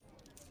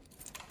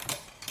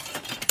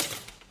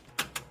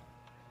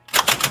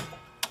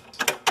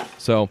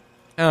So,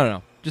 I don't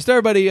know. Just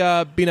everybody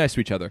be nice to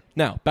each other.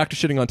 Now, back to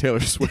shitting on Taylor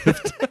Swift.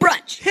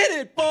 Brunch. Hit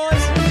it, boys.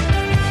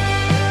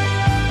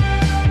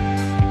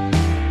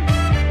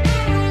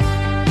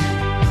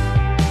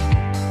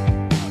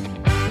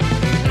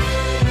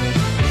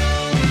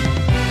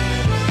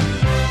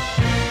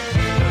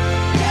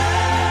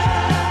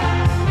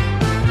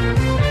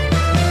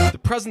 The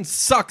present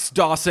sucks,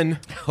 Dawson.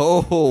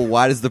 Oh,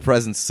 why does the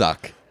present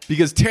suck?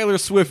 Because Taylor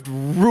Swift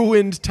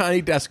ruined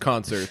Tiny Desk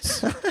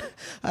concerts.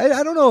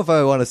 I don't know if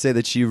I want to say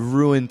that she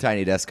ruined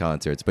Tiny Desk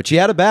concerts, but she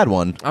had a bad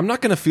one. I'm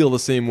not going to feel the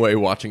same way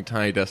watching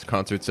Tiny Desk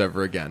concerts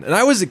ever again. And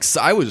I was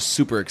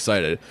super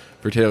excited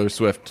for Taylor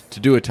Swift to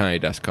do a Tiny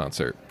Desk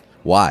concert.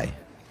 Why?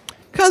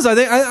 Because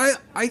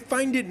I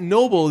find it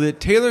noble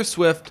that Taylor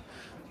Swift,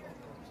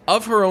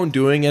 of her own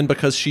doing, and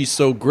because she's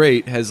so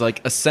great, has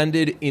like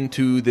ascended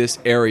into this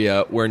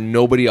area where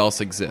nobody else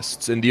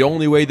exists. And the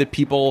only way that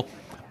people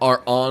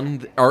are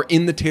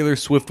in the Taylor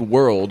Swift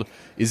world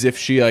is if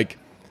she like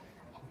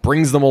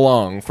brings them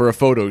along for a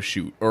photo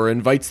shoot or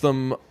invites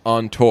them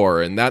on tour,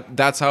 and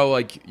that's how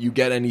like you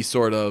get any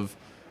sort of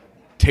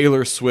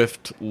Taylor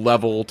Swift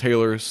level,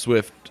 Taylor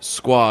Swift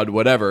squad,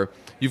 whatever.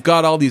 You've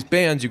got all these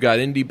bands, you got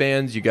indie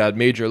bands, you got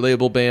major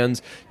label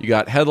bands, you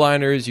got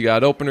headliners, you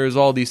got openers,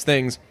 all these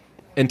things.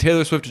 And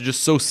Taylor Swift is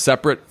just so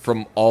separate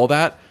from all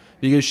that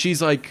because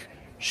she's like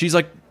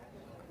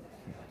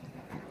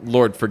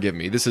Lord forgive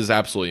me, this is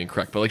absolutely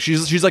incorrect, but like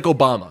she's like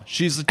Obama.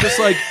 She's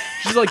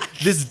like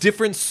this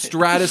different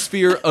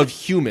stratosphere of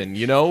human,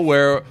 you know,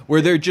 where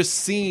they're just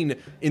seen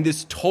in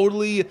this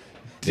totally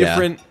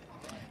different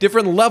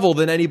level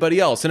than anybody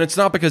else. And it's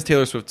not because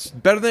Taylor Swift's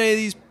better than any of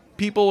these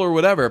people or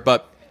whatever,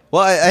 but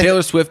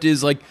Taylor Swift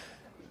is like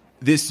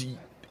this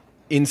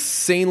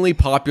insanely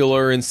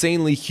popular,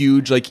 insanely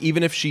huge. Like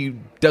even if she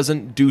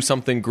doesn't do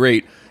something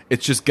great,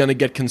 it's just gonna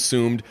get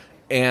consumed.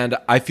 And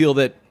I feel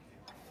that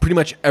pretty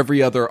much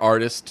every other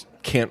artist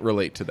can't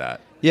relate to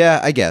that. Yeah,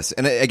 I guess.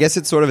 And I guess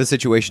it's sort of a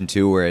situation,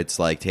 too, where it's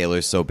like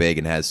Taylor's so big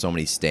and has so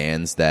many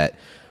stans that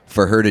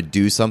for her to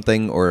do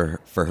something or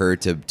for her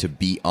to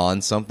be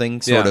on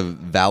something sort of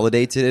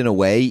validates it in a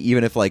way,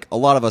 even if like a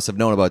lot of us have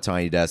known about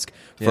Tiny Desk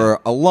for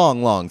a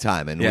long, long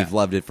time, and we've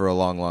loved it for a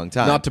long, long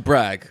time. Not to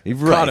brag.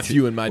 Right. Caught a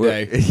few in my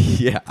day.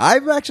 Yeah,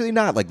 I'm actually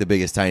not like the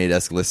biggest Tiny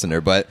Desk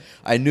listener, but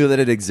I knew that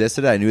it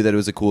existed. I knew that it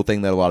was a cool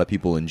thing that a lot of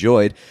people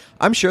enjoyed.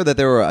 I'm sure that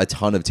there were a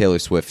ton of Taylor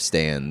Swift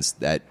stans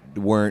that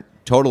weren't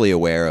totally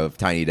aware of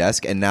Tiny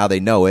Desk, and now they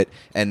know it,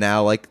 and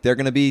now like they're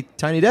going to be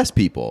Tiny Desk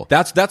people.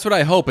 That's what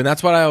I hope, and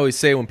that's what I always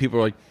say when people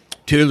are like,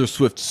 Taylor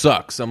Swift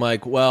sucks. I'm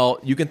like, well,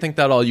 you can think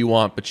that all you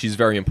want, but she's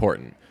very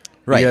important.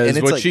 Right, because and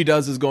it's what like, she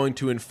does is going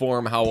to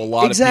inform how a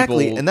lot of people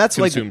and that's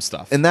consume like,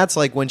 stuff. And that's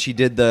like when she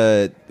did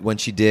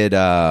what's that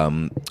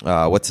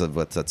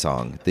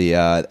song? The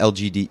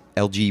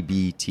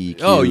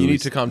LGBTQ. Oh, You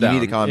Need to Calm Down. You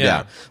Need to Calm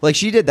Down. Like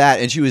she did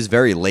that, and she was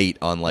very late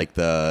on like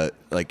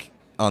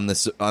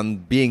on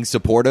being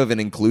supportive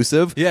and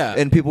inclusive. Yeah.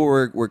 And people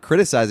were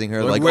criticizing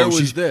her like where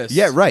was this?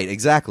 Yeah, right,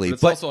 exactly. But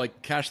it's also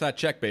like cash that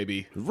check,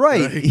 baby.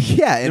 Right. Like,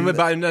 yeah. And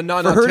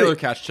not Taylor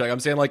cash check. I'm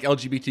saying like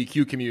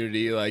LGBTQ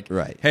community. Like,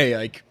 right. Hey,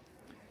 like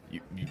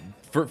you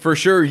for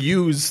sure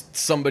use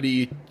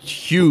somebody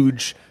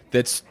huge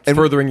that's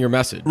furthering your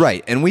message.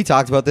 Right. And we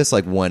talked about this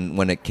like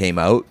when it came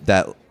out,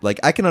 that like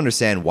I can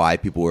understand why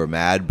people were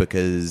mad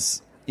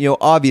because, you know,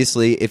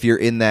 obviously if you're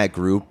in that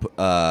group,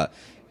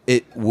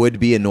 it would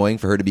be annoying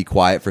for her to be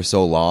quiet for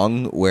so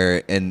long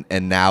and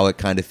now it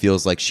kind of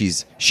feels like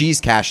she's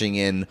cashing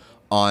in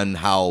on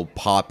how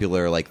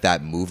popular like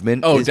that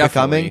movement is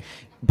becoming.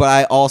 But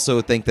I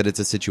also think that it's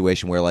a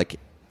situation where like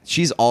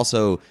she's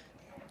also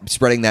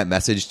spreading that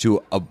message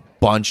to a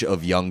bunch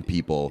of young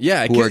people.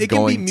 Yeah, it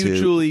can be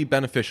mutually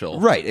beneficial.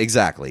 Right,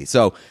 exactly.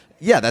 So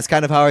yeah, that's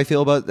kind of how I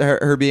feel about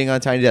her being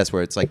on Tiny Desk,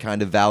 where it's like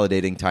kind of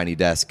validating Tiny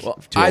Desk to a lot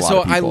of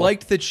people. I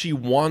liked that she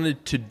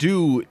wanted to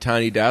do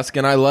Tiny Desk,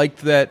 and I liked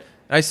that.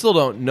 I still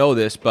don't know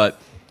this,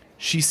 but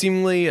she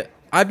seemingly.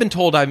 I've been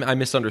told I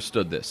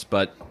misunderstood this,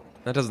 but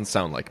that doesn't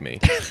sound like me.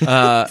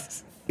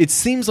 It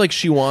seems like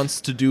she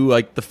wants to do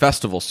like the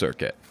festival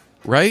circuit,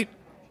 right?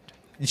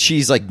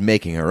 She's like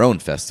making her own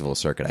festival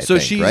circuit. I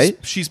think, right?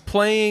 She's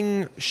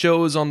playing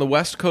shows on the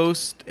West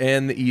Coast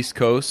and the East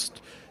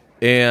Coast,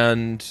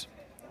 and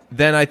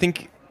then I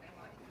think,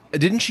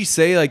 didn't she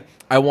say like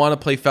I want to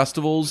play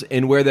festivals,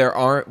 and where there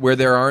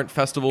aren't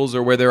festivals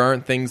or where there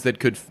aren't things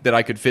that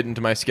I could fit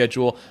into my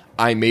schedule,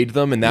 I made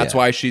them, and that's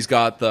why she's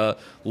got the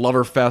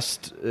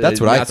Loverfest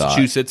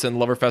Massachusetts and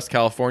Loverfest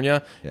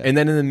California, and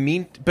then in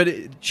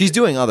the she's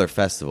doing other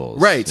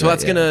festivals, right? So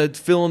that's gonna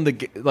fill in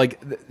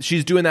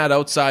she's doing that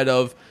outside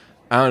of,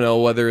 I don't know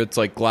whether it's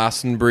like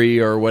Glastonbury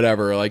or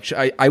whatever. Like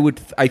I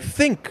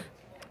think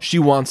she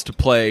wants to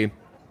play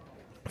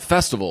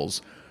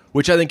festivals,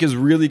 which I think is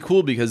really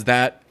cool because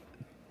that,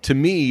 to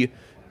me,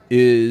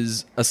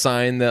 is a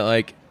sign that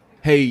like,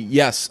 hey,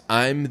 yes,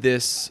 I'm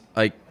this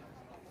like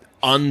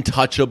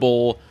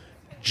untouchable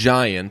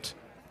giant,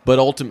 but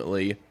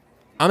ultimately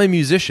I'm a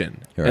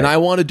musician, and I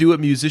want to do what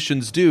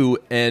musicians do,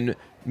 and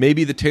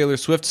maybe the Taylor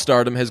Swift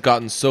stardom has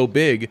gotten so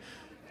big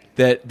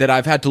that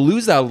I've had to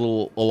lose that a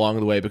little along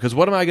the way, because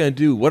what am I going to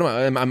do?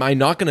 Am I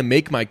not going to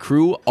make my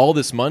crew all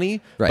this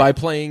money by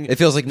playing? It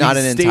feels like not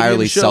an these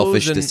entirely stadium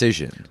shows selfish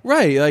decision.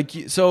 Right. Like,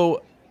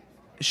 so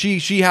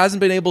she hasn't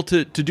been able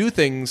to do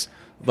things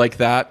like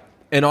that.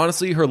 And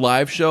honestly, her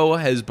live show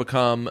has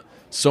become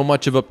so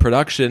much of a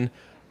production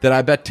that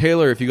I bet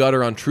Taylor, if you got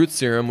her on Truth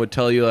Serum, would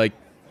tell you, like,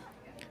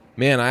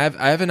 man, I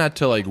haven't had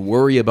to, like,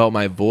 worry about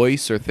my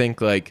voice or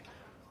think, like,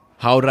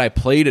 how did I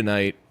play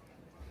tonight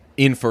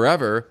in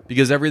forever,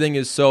 because everything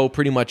is so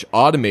pretty much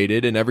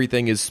automated and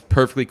everything is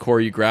perfectly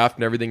choreographed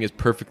and everything is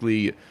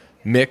perfectly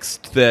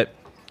mixed, that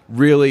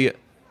really,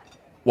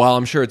 while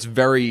I'm sure it's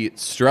very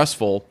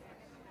stressful,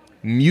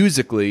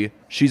 musically,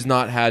 she's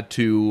not had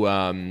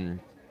to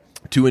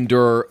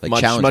endure Like,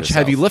 much challenge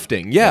heavy herself.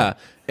 lifting. Yeah.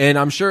 And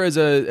I'm sure as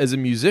a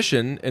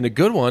musician, and a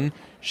good one,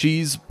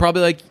 she's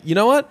probably like, you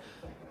know what?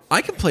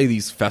 I can play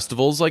these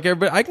festivals like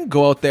everybody. I can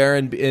go out there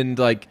and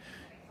like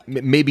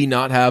maybe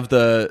not have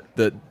the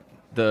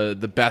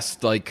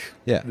best like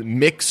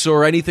mix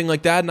or anything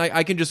like that, and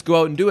I can just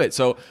go out and do it.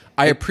 So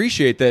I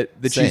appreciate that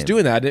she's Same.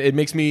 doing that. It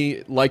makes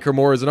me like her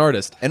more as an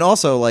artist. And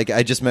also, like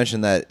I just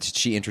mentioned, that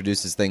she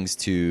introduces things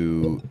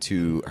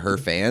to her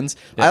fans.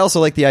 I also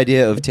like the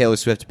idea of Taylor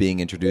Swift being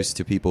introduced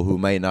to people who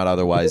might not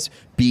otherwise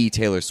be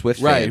Taylor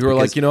Swift Right, fans. who are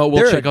like, you know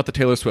what, we'll check out the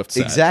Taylor Swift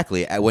set.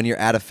 Exactly. When you're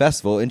at a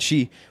festival, and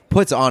she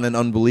puts on an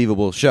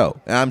unbelievable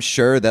show. And I'm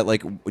sure that,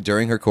 like,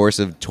 during her course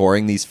of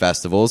touring these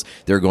festivals,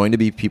 there are going to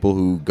be people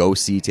who go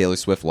see Taylor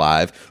Swift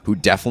live who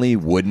definitely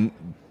wouldn't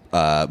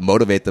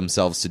motivate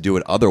themselves to do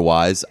it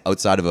otherwise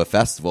outside of a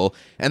festival,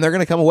 and they're going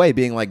to come away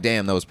being like,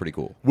 damn, that was pretty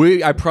cool.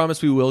 I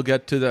promise we will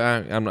get to the.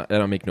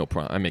 I make no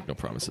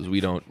promises.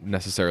 We don't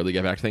necessarily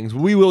get back to things.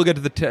 We will get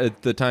to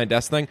the Tiny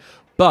Desk thing,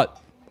 but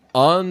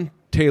on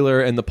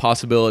Taylor and the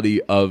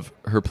possibility of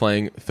her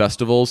playing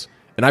festivals,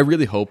 and I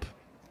really hope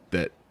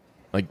that,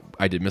 like,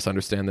 I did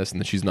misunderstand this, and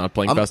that she's not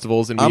playing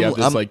festivals, and we have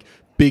this like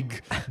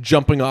big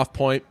jumping off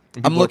point.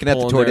 I'm looking at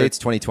the tour dates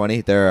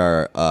 2020.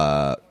 There's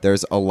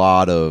a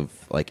lot of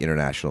like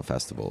international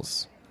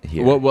festivals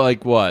here.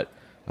 What?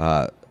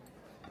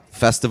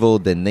 Festival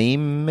de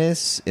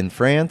Nîmes in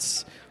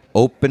France,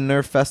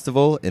 Opener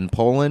Festival in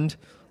Poland,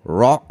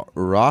 Roskilde,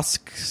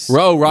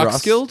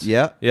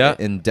 yeah,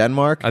 in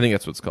Denmark. I think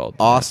that's what it's called.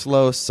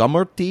 Oslo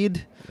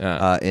Sommertid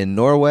in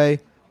Norway,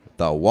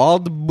 the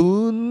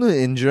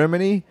Waldbühne in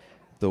Germany,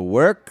 the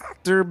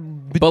Werchter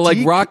Boutique but like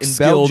in Roskilde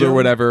Belgium. or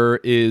whatever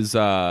is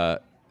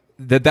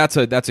that's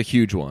a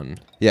huge one.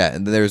 Yeah,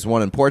 and there's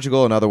one in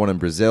Portugal, another one in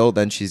Brazil.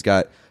 Then she's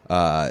got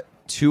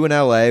 2 in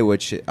LA,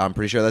 which I'm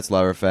pretty sure that's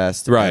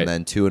Loverfest, right? And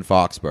then 2 in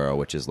Foxborough,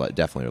 which is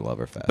definitely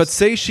Loverfest. But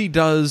say she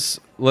does.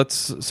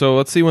 Let's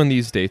see when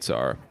these dates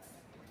are.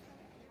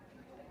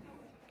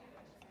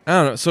 I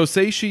don't know. So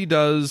say she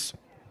does.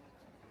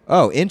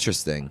 Oh,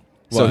 interesting.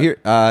 What? So here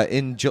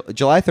in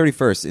July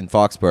 31st in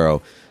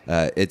Foxborough,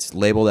 it's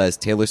labeled as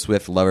Taylor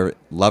Swift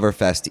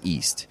Loverfest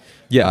East.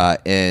 Yeah,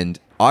 and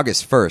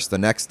August 1st, the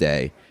next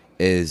day,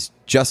 is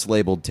just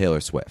labeled Taylor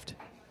Swift.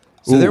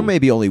 So there may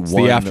be only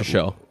one. The after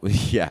show.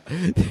 Yeah,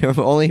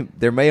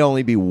 there may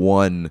only be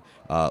one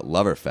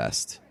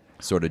Loverfest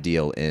sort of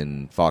deal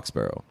in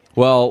Foxborough.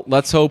 Well,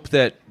 let's hope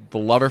that the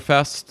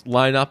Loverfest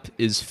lineup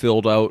is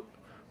filled out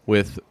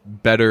with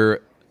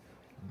better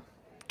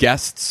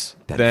guests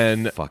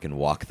than fucking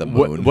Walk the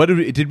Moon. What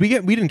did we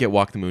get? We didn't get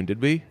Walk the Moon,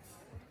 did we?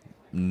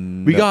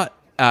 No. We got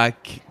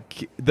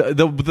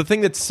the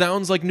thing that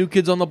sounds like New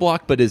Kids on the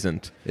Block but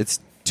isn't. It's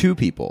 2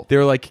 people.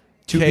 They're like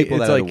two people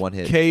that like had a one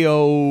hit.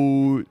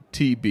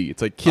 KOTB.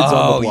 It's like Kids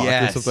on the Block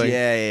or something.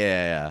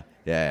 Yeah.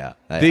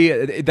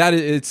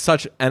 It's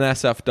such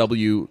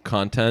NSFW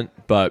content.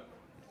 But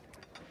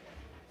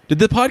did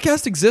the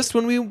podcast exist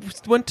when we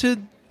went to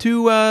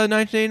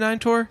 1989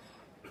 tour?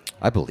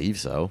 I believe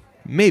so.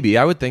 Maybe.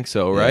 I would think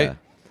so, right? Yeah.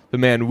 But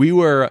man, we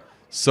were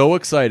so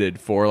excited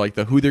for like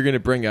who they're going to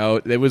bring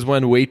out. It was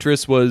when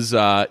Waitress was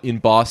in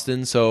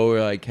Boston, so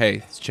we're like, hey,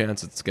 it's a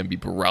chance it's going to be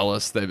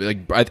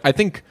Bareilles. I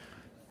think,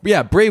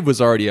 yeah, Brave was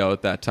already out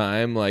at that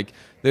time. Like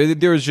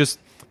there was just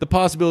the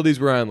possibilities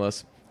were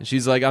endless. And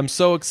she's like, I'm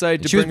so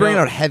excited. She was bringing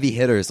out heavy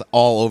hitters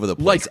all over the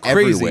place, like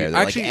crazy. everywhere. They're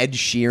Actually, like Ed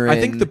Sheeran.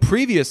 I think the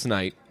previous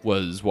night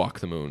was Walk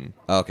the Moon.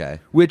 Okay,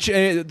 Which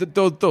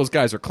those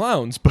guys are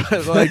clowns,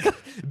 but like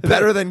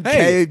better than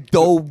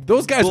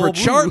those guys were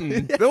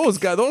charting. Those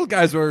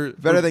guys were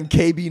better than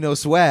KB No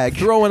Swag.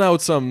 throwing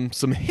out some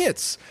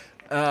hits.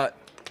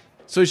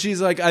 So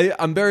she's like,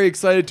 I'm very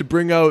excited to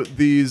bring out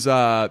these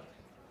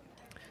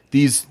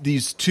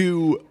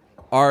 2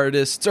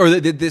 artists, or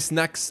this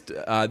next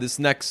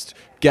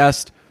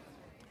guest.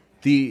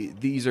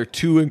 These are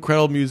 2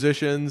 incredible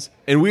musicians,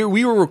 and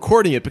we were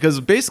recording it because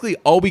basically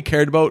all we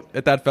cared about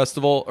at that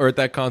festival or at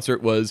that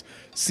concert was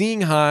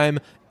seeing Haim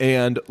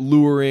and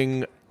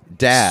luring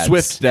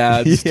Swift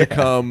dads to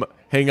come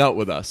hang out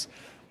with us.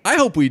 I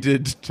hope we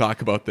did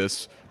talk about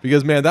this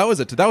because, man, that was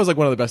like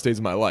one of the best days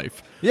of my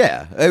life.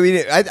 Yeah, I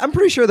mean, I'm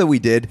pretty sure that we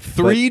did.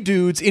 3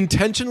 dudes,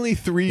 intentionally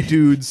 3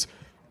 dudes,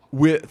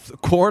 with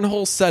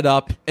cornhole set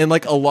up and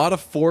like a lot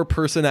of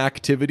 4-person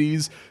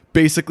activities,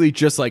 basically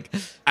just like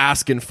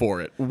asking for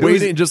it,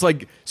 waiting, just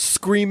like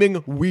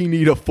screaming, "We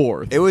need a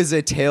fourth." It was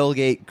a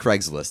tailgate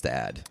Craigslist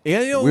ad.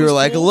 And you know, we were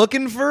like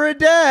looking for a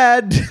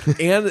dad.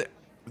 And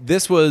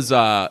this was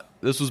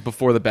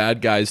before the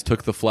bad guys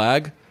took the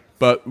flag,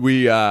 but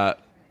we I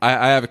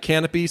have a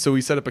canopy, so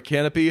we set up a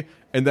canopy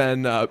and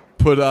then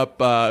put up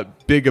a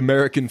big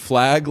American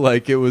flag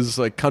like it was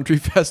like Country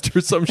Fest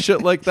or some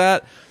shit like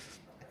that.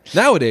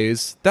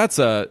 Nowadays, that's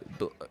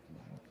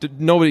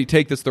nobody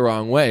take this the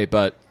wrong way,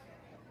 but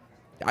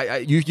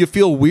you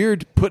feel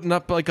weird putting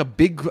up like a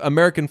big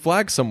American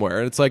flag somewhere,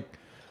 and it's like,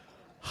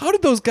 how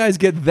did those guys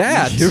get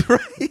that? You're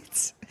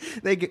right.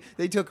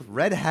 They took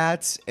red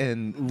hats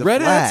and the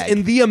red flag. hats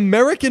and the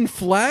American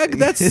flag.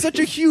 That's such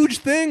a huge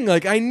thing.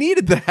 Like, I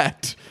needed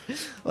that.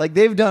 Like,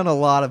 they've done a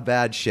lot of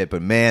bad shit,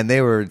 but man,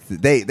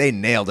 they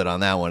nailed it on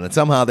that one, and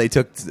somehow they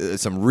took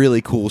some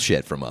really cool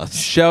shit from us.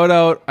 Shout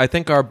out, I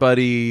think our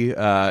buddy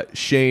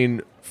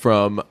Shane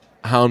from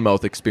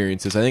Houndmouth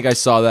Experiences. I think I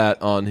saw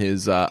that on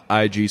his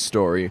IG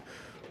story,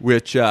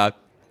 which is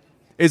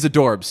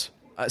adorbs.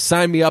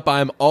 Sign me up.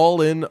 I'm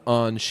all in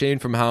on Shane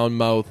from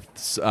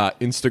Houndmouth's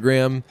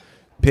Instagram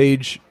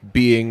page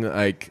being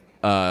like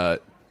a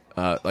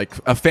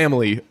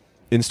family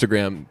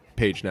Instagram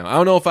page now. I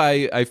don't know if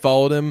I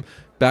followed him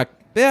back.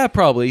 Yeah,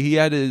 probably. He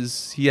had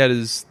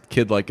his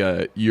kid like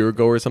a year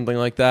ago or something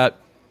like that.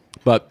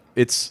 But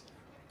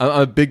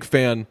I'm a big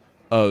fan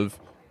of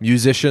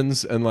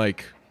musicians and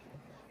like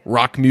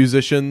rock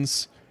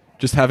musicians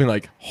just having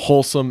like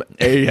wholesome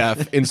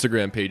AF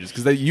Instagram pages,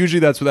 because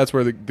usually that's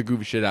where the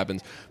goofy shit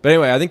happens. But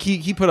anyway, I think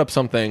he put up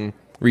something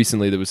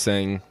recently that was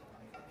saying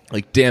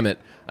like, damn it,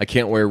 I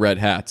can't wear red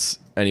hats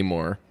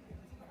anymore.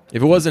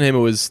 If it wasn't him, it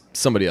was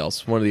somebody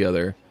else, one of the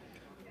other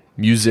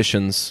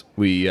musicians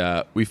we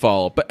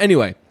follow. But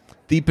anyway,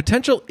 the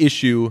potential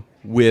issue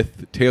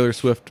with Taylor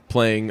Swift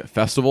playing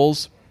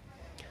festivals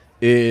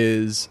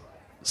is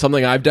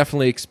something I've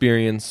definitely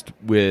experienced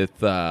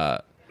with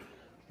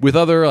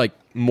other like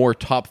more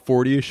top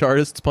 40-ish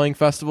artists playing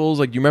festivals.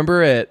 Like, you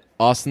remember at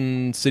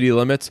Austin City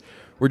Limits,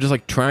 we're just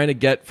like trying to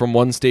get from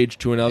one stage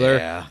to another.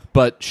 Yeah.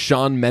 But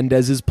Shawn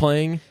Mendes is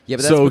playing. Yeah,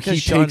 but that's so because he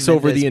Shawn takes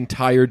over Mendes- the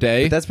entire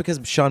day. But that's because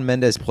Shawn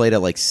Mendes played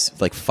at like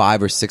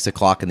 5 or 6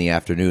 o'clock in the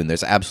afternoon.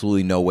 There's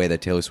absolutely no way that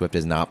Taylor Swift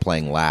is not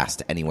playing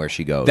last anywhere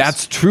she goes.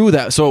 That's true.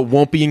 So it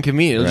won't be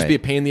inconvenient. It'll just Right. be a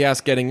pain in the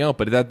ass getting out.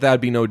 But that'd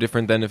be no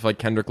different than if like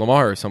Kendrick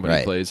Lamar or somebody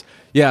Right. plays.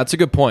 Yeah, it's a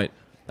good point.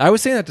 I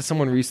was saying that to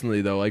someone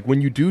recently though. Like, when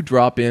you do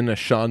drop in a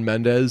Shawn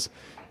Mendes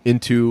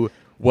into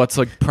what's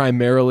like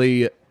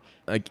primarily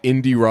like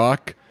indie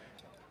rock,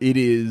 it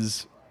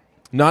is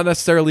not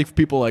necessarily for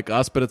people like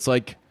us, but it's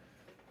like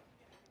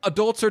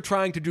adults are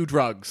trying to do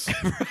drugs.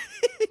 Right.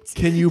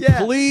 Can you Yeah.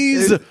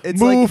 please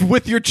It's move like-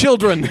 with your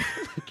children?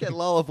 at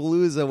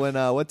Lollapalooza when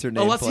what's her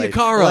name? Alessia played?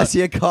 Cara.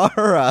 Alessia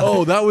Cara.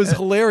 Oh, that was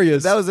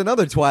hilarious. That was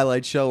another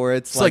Twilight show where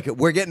it's like- like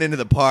we're getting into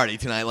the party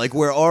tonight. Like,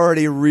 we're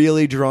already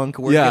really drunk.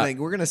 We're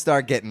gonna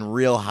start getting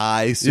real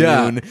high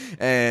soon,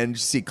 and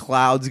see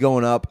clouds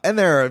going up. And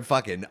there are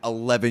fucking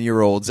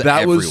 11-year-olds. That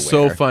everywhere. was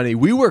so funny.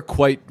 We were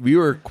quite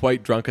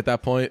drunk at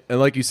that point, and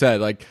like you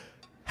said, like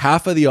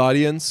half of the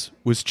audience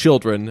was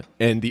children,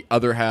 and the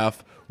other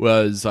half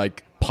was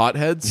like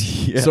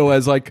potheads. Yeah. So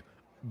as like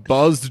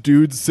buzzed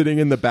dudes sitting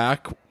in the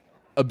back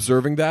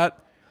observing that,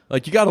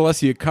 like, you got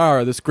Alessia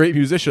Cara, this great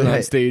musician on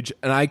Right. stage,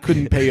 and I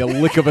couldn't pay a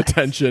lick of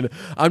attention.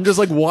 I'm just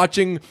like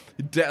watching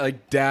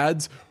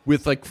dads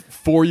with like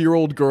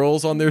 4-year-old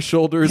girls on their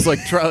shoulders, like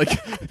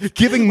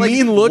giving Like,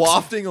 mean looks,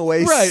 wafting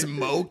away Right.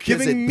 smoke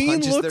Giving as it mean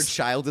punches their looks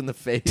child in the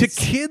face. to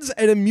kids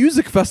at a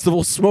music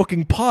festival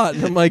smoking pot.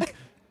 And I'm like,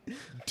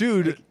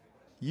 dude,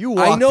 You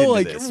walked I know, into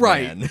like, this,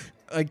 right. man.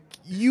 Like,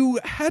 you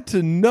had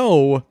to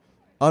know,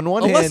 On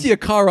one hand, Alessia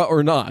Cara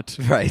or not.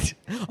 right.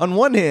 On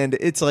one hand,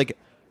 it's like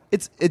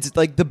it's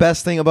like the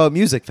best thing about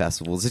music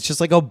festivals. It's just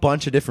like a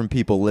bunch of different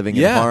people living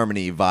in Yeah.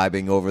 harmony,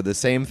 vibing over the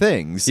same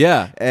things.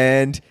 Yeah.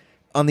 And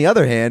on the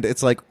other hand,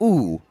 it's like,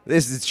 ooh,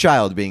 this is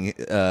child being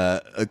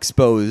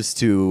exposed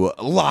to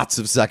lots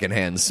of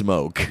secondhand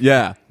smoke.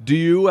 Yeah. Do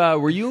you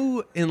were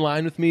you in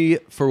line with me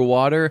for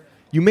water?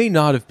 You may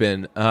not have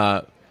been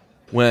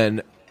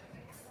when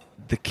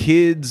the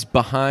kids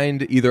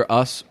behind either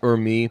us or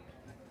me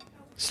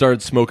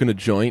started smoking a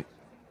joint.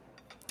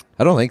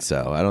 I don't think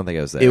so. I don't think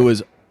I was there. It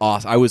was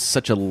awesome. I was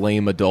such a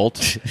lame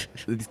adult.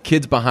 The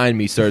kids behind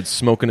me started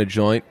smoking a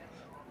joint,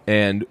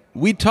 and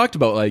we talked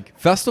about like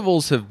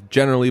festivals have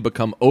generally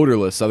become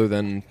odorless, other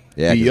than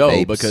Yeah, 'cause BO,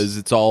 vapes. because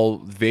it's all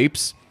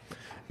vapes.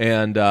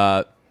 And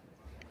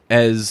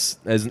as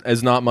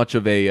not much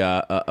of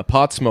a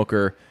pot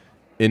smoker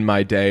in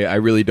my day, I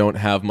really don't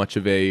have much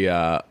of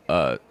a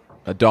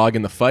dog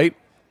in the fight.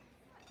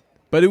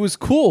 But it was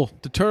cool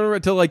to turn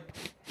around to like,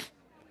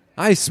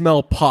 I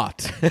smell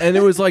pot. And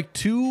it was like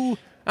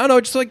I don't know,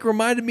 it just like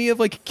reminded me of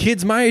like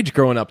kids my age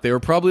growing up. They were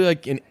probably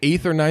like in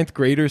 8th or 9th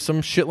grade or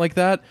some shit like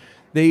that.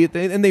 They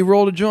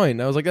rolled a joint.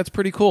 And I was like, that's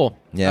pretty cool.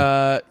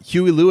 Yeah.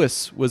 Huey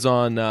Lewis was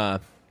on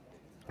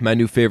my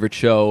new favorite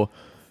show,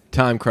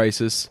 time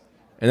crisis,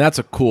 and that's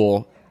a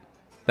cool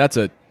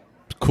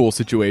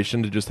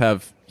situation to just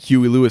have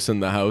Huey Lewis in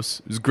the house.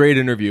 It was a great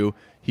interview.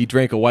 He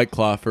drank a White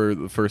Claw for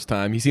the first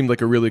time. He seemed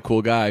like a really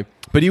cool guy,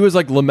 but he was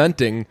like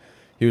lamenting.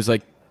 He was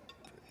like,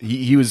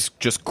 he was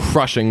just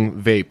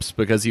crushing vapes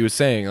because he was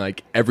saying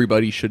like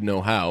everybody should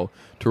know how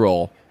to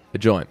roll a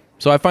joint.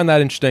 So I find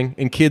that interesting.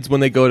 And kids, when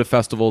they go to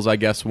festivals, I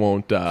guess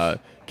won't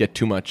get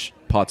too much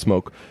pot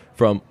smoke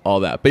from all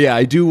that. But yeah,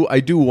 I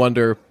do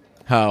wonder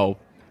how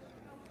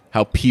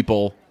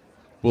people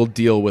will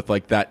deal with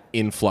like that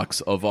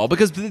influx of all,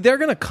 because they're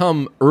gonna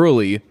come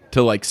early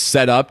to like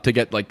set up at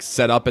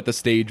the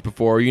stage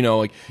before,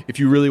 like if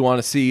you really want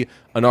to see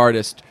an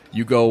artist,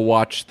 you go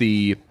watch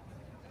the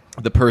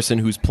person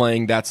who's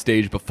playing that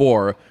stage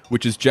before,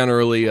 which is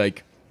generally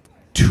like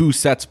 2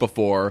 sets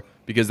before,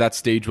 because that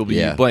stage will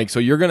be blank. So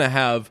you're gonna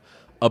have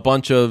a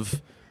bunch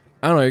of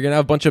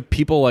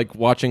people like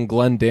watching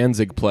Glenn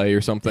Danzig play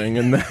or something,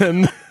 and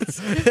then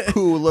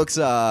who looks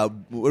what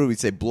do we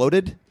say,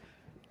 bloated?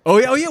 Oh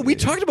yeah, we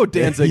talked about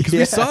Danzig because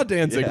we saw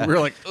Danzig. Yeah. We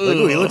were like,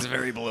 ooh, he looks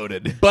very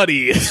bloated,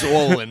 buddy,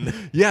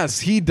 swollen.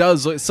 Yes, he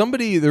does.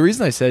 The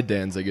reason I said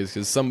Danzig is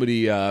because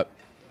somebody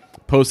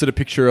posted a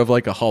picture of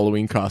like a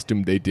Halloween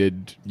costume they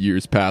did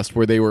years past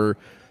where they were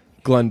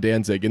Glenn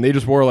Danzig, and they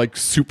just wore like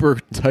super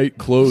tight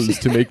clothes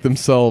to make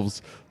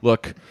themselves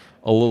look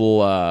a little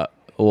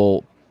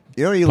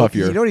You know what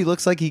puffier. You know what he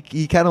looks like?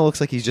 He kind of looks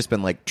like he's just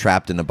been like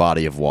trapped in a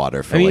body of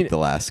water for like the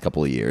last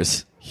couple of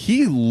years.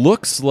 He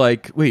looks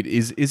like, wait,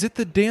 is it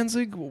the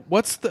Danzig?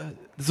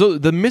 So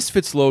the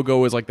Misfits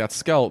logo is like that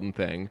skeleton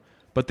thing,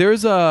 but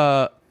there's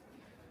a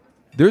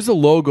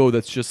logo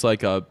that's just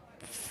like a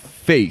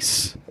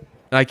face.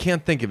 And I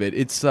can't think of it.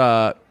 It's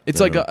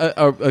like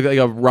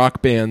a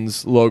rock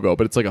band's logo,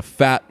 but it's like a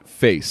fat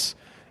face,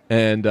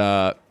 and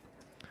that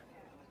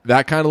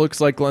kind of looks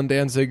like Glenn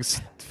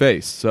Danzig's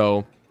face.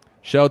 So,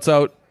 shouts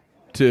out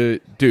to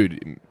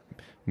dude.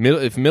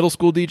 If middle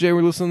school DJ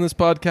were listening to this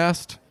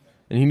podcast,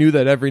 and he knew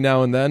that every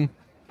now and then,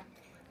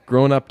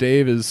 grown up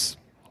Dave is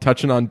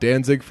touching on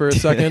Danzig for a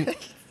second,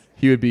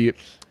 he would be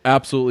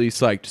absolutely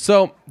psyched.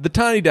 So the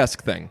Tiny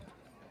Desk thing.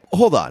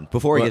 Hold on,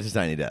 before we get to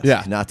Tiny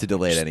Desk, not to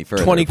delay it any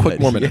further. 20 quick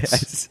more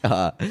minutes.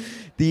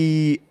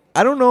 Yes,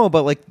 I don't know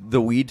about like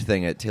the weed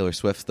thing at Taylor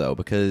Swift though,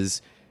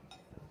 because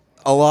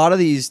a lot of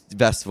these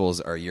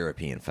festivals are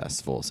European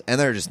festivals, and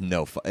they're just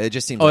it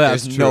just seems like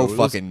there's no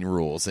fucking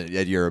rules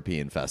at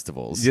European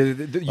festivals. Yeah,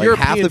 the like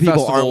European half the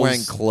people aren't festivals,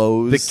 wearing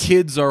clothes. The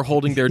kids are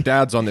holding their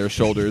dads on their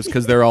shoulders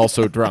because they're all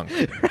so drunk.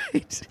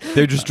 Right.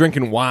 They're just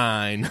drinking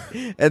wine.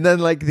 And then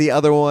like the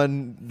other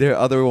one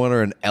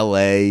are in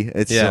LA.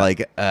 It's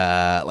like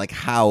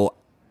how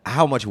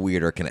much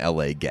weirder can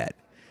LA get?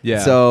 Yeah.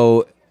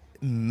 So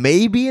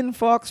maybe in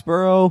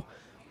Foxborough,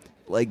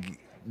 like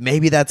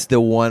maybe that's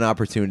the one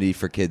opportunity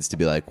for kids to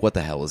be like, what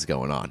the hell is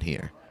going on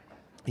here?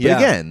 But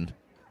again,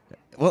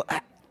 well,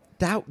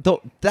 that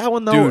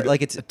one though, dude,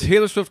 like it's a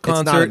Taylor Swift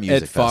not a concert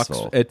music at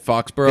festival.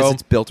 Foxborough.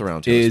 It's built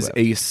around Taylor is Swift.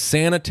 a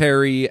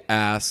sanitary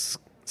ass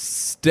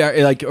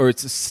or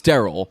it's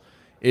sterile.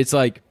 It's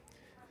like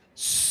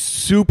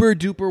super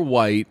duper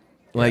white,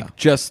 like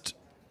just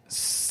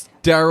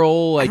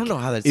sterile. Like I don't know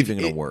how that's even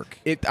going to work.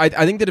 I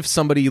think that if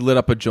somebody lit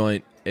up a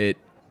joint, and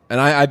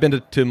I've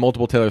been to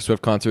multiple Taylor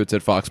Swift concerts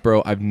at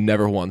Foxborough. I've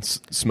never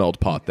once smelled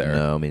pot there.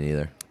 No, me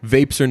neither.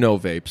 Vapes or no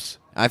vapes.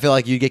 I feel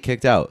like you'd get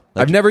kicked out.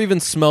 Like, I've never even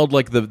smelled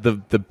like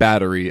the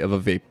battery of a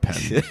vape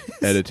pen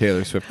at a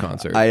Taylor Swift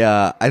concert.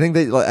 I think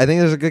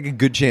there's a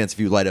good chance if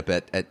you light up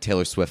at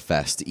Taylor Swift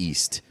Fest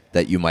East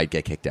that you might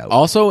get kicked out.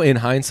 Also, in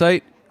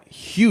hindsight,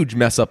 huge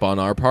mess up on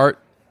our part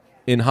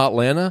in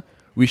Hotlanta.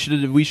 We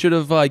should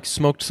have like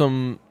smoked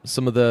some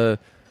of the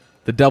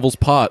devil's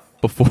pot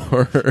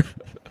before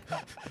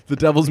the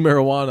devil's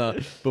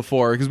marijuana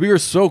before, because we were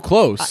so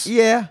close.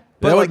 Yeah.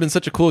 But that would have been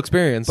such a cool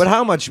experience. But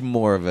how much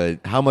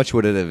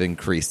would it have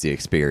increased the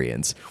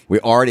experience? We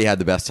already had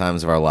the best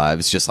times of our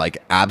lives, just like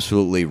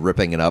absolutely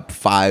ripping it up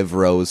 5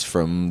 rows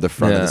from the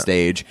front of the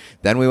stage.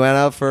 Then we went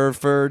out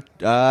for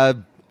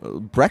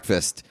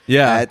breakfast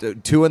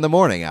at 2 a.m.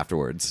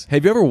 afterwards.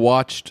 Have you ever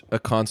watched a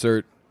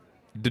concert?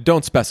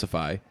 Don't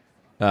specify.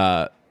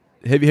 Have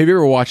you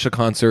ever watched a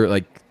concert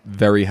like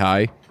very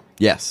high?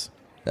 Yes.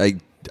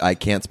 I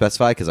can't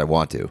specify because I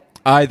want to.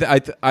 I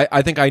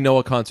think I know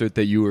a concert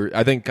that you were.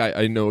 I think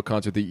I know a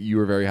concert that you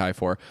were very high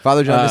for.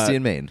 Father John Misty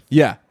in Maine.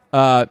 Yeah,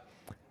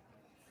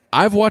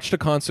 I've watched a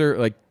concert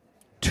like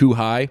too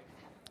high,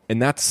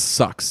 and that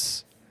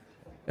sucks.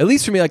 At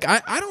least for me, like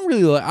I don't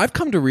really. I've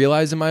come to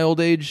realize in my old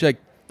age, like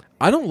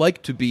I don't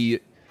like to be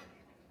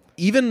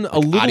even a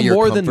little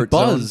more than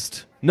buzzed.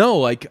 Zone? No,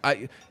 like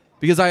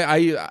because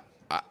I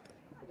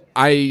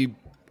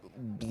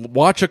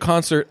watch a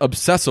concert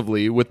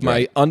obsessively with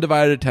my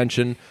undivided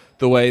attention,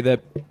 the way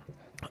that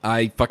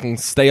I fucking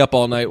stay up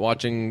all night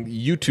watching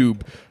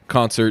YouTube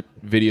concert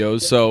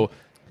videos. So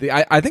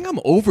I think I'm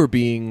over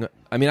being.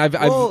 I mean,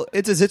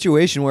 it's a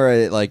situation where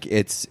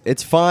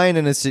it's fine,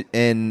 and it's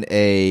in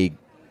a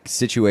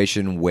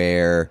situation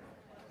where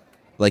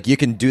like you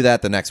can do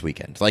that the next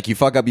weekend. Like you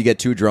fuck up, you get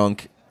too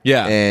drunk,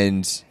 Yeah.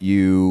 and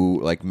you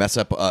like mess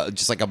up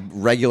just like a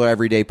regular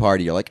everyday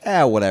party, you're like,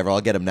 whatever,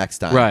 I'll get them next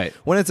time. Right.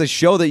 When it's a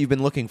show that you've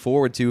been looking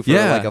forward to for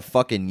Yeah. like a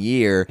fucking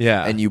year,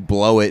 Yeah. and you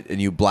blow it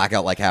and you black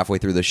out like halfway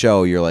through the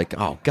show, you're like,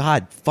 oh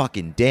god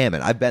fucking damn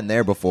it, I've been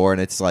there before,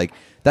 and it's like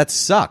that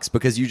sucks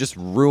because you just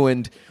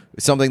ruined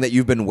something that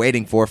you've been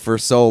waiting for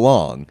so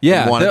long.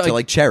 Yeah, and wanted they're to like-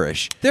 like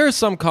cherish. There are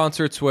some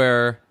concerts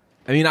where,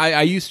 I mean,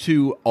 I used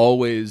to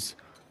always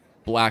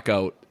black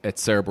out at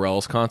Sarah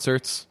Bareilles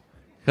concerts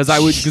because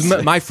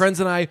Jesus. my friends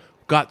and I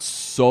got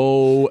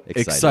so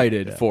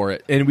excited yeah. for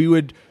it, and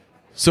we'd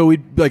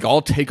like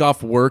all take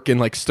off work and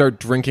like start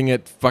drinking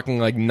at fucking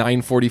like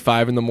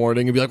 9:45 in the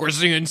morning and be like, we're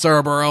singing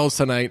Sarah Bareilles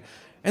tonight,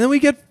 and then we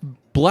get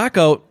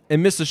blackout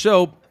and miss the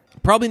show.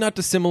 Probably not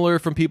dissimilar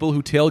from people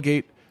who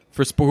tailgate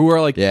for who are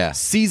like Yeah.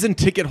 season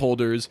ticket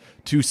holders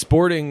to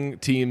sporting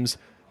teams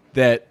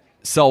that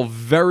sell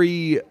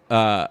very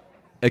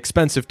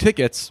expensive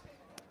tickets,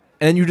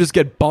 and you just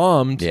get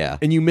bombed, Yeah.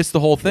 and you miss the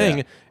whole thing.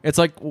 Yeah. It's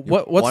like,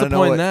 what's Wanna the know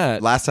point in what-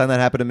 that? Last time that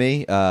happened to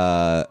me,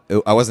 I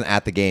wasn't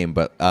at the game,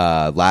 but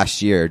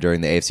last year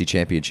during the AFC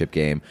Championship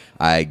game,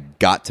 I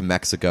got to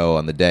Mexico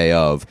on the day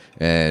of,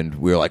 and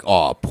we were like,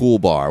 "Oh, pool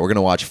bar! We're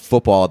gonna watch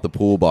football at the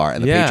pool bar."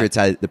 And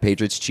the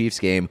Patriots Chiefs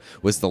game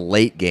was the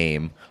late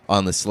game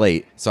on the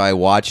slate, so I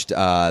watched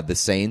the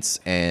Saints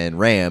and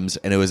Rams,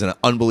 and it was an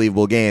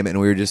unbelievable game. And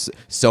we were just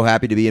so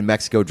happy to be in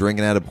Mexico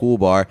drinking at a pool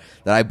bar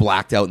that I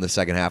blacked out in the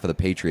second half of the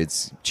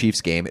Patriots Chiefs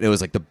game, and it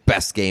was like the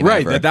best game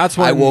Right, ever. that's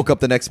I when- woke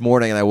up the next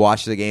morning and I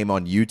watched the game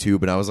on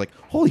YouTube, and I was like,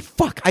 "Holy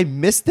fuck, I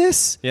missed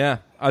this!" Yeah,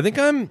 I think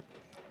I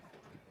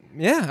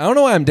don't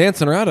know why I'm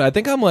dancing around it. I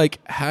think I'm like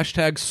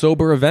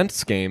 #sober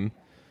events game.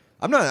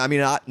 I'm not. I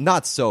mean,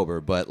 not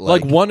sober, but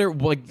Like one or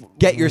like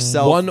get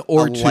yourself one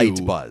or a two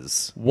light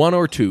buzz. one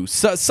or two,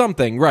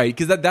 something, right?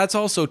 Because that's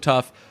also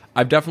tough.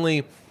 I've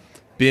definitely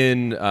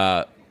been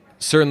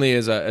certainly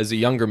as a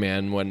younger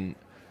man, when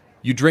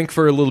you drink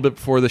for a little bit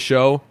before the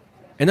show,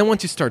 and then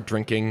once you start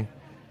drinking,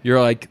 you're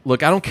like,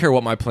 look, I don't care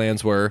what my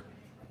plans were.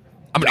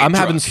 I'm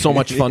having so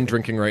much fun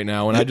drinking right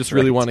now, and I just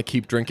really want to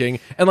keep drinking.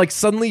 And like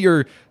suddenly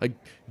you're like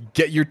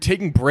you're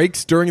taking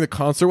breaks during the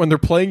concert when they're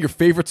playing your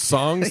favorite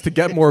songs to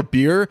get more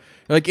beer.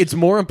 Like, it's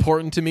more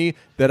important to me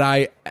that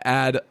I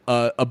add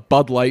a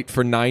Bud Light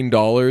for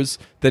 $9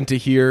 than to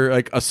hear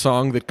like a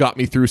song that got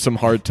me through some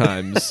hard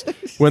times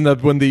when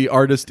the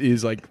artist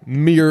is like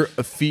mere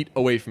feet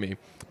away from me.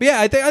 But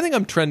yeah, I think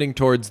I'm trending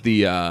towards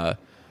the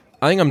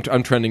I'm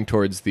trending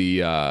towards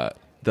the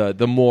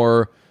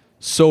more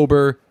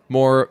sober,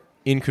 more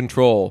in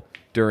control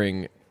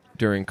during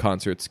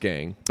concert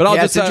skiing.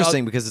 But It's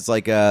interesting because it's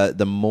like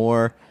the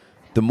more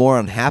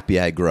unhappy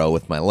I grow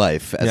with my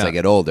life as Yeah. I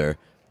get older,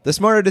 the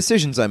smarter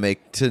decisions I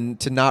make to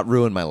not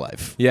ruin my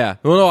life. Yeah.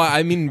 Well, no,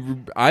 I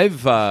mean,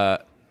 I've I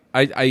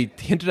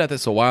hinted at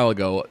this a while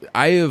ago.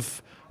 I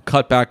have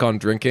cut back on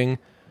drinking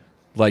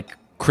like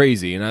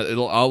crazy, and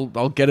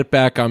I'll get it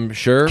back, I'm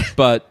sure.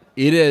 But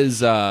it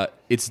is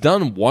it's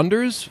done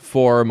wonders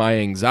for my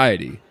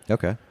anxiety,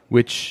 Okay.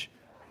 which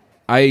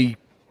I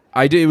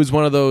did. It was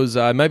one of those.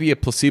 It might be a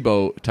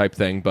placebo type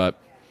thing, but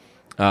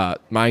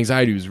my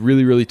anxiety was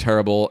really, really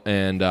terrible,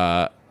 and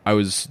I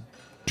was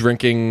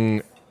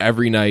drinking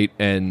every night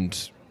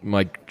and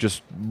like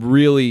just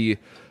really,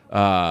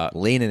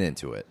 Leaning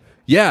into it.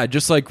 yeah,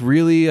 just like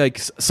really like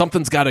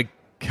something's got to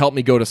help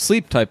me go to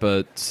sleep type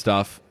of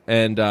stuff.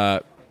 And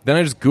then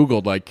I just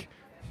Googled like,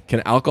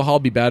 can alcohol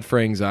be bad for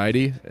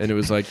anxiety? And it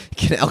was like,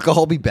 Can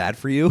alcohol be bad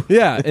for you?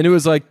 yeah, and it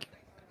was like,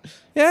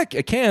 yeah,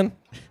 it can.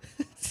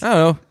 I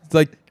don't know. It's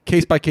like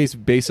case by case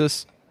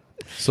basis.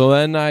 So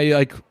then I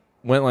like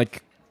went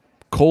like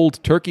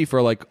cold turkey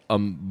for like a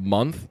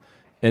month,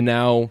 and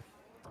now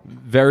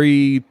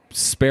very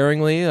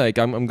sparingly, like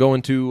I'm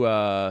going to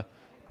a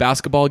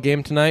basketball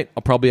game tonight.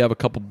 I'll probably have a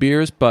couple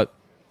beers, but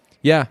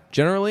yeah,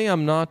 generally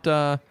I'm not.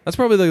 That's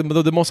probably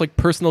the most like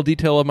personal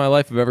detail of my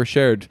life I've ever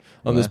shared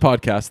on this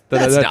podcast.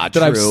 That's not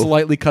that I've true.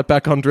 slightly cut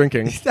back on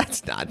drinking.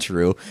 That's not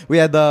true. We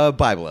had the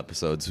Bible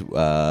episodes.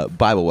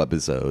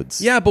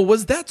 Yeah, but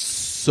was that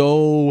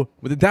so?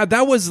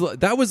 That was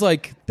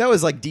like That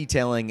was like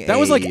detailing. that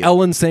was like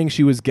Ellen saying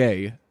she was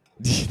gay.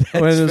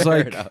 When it was fair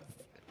like, enough.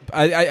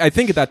 I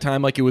think at that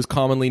time like it was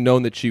commonly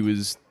known that she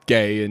was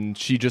gay, and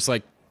she just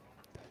like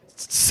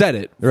said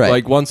it Right.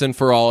 like once and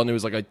for all, and it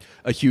was like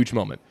a huge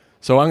moment.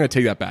 So I'm going to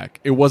take that back.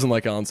 It wasn't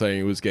like Ellen saying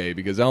it was gay,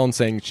 because Ellen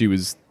saying she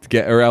was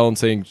gay, or Ellen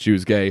saying she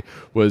was gay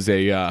was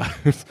a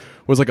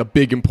was like a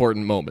big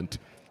important moment.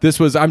 This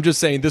was, I'm just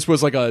saying, this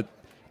was like a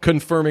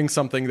confirming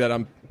something that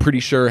I'm pretty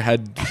sure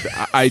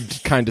I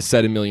kind of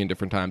said a million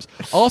different times.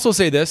 I'll also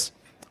say this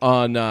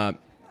on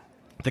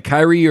the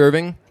Kyrie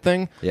Irving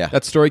thing. Yeah.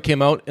 That story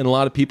came out, and a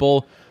lot of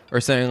people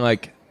are saying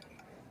like,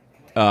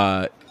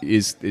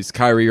 is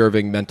Kyrie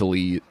Irving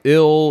mentally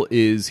ill?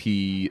 Is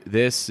he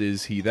this?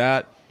 Is he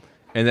that?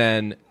 And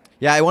then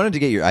Yeah, I wanted to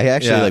get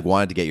Yeah.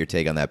 wanted to get your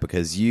take on that,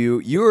 because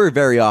you are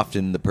very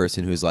often the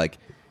person who's like,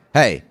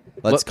 "Hey,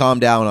 let's calm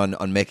down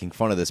on making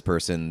fun of this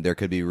person. There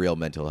could be real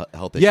mental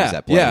health issues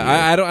at play.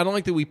 Yeah, here. I don't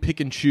like that we pick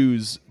and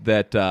choose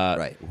that.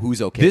 Right.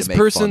 Who's okay This to make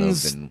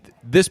person's fun of?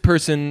 this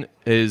person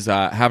is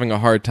having a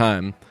hard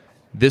time.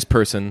 This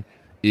person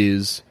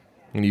is,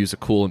 I'm going to use a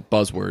cool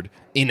buzzword,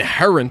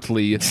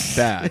 inherently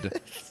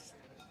bad.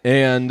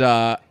 And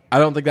I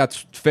don't think that's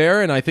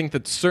fair, and I think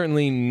that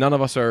certainly none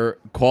of us are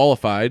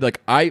qualified.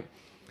 Like I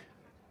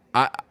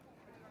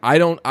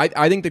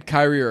think that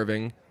Kyrie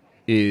Irving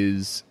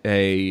is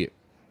a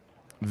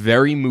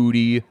very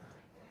moody,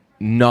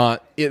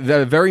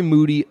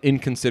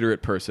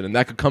 inconsiderate person, and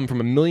that could come from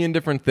a million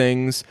different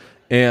things.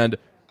 And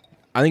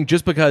I think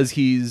just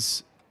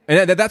because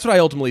that's what I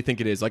ultimately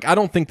think it is. Like, I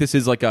don't think this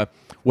is like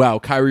wow,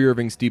 Kyrie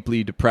Irving's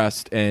deeply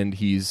depressed and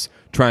he's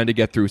trying to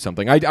get through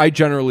something. I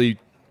generally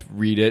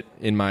read it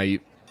in my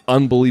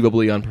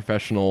unbelievably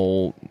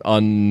unprofessional,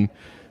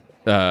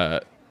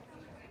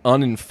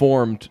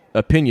 uninformed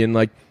opinion.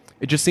 Like,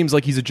 it just seems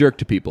like he's a jerk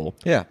to people.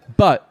 Yeah.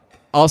 But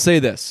I'll say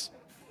this.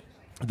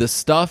 The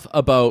stuff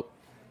about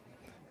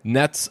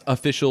Nets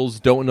officials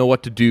don't know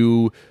what to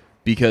do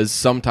because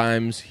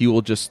sometimes he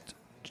will just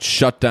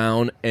shut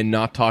down and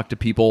not talk to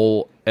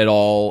people at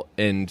all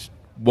and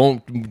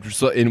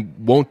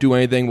won't do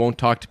anything, won't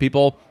talk to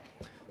people.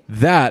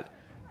 That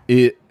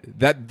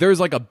there's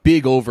like a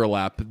big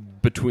overlap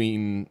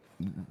between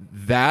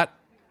that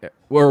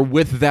or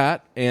with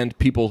that and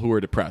people who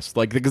are depressed.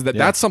 Like, because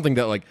that's something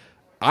that like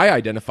I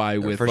identify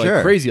with For like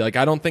sure. crazy. Like,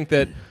 I don't think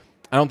that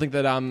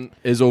I'm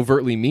as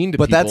overtly mean to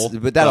people.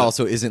 But that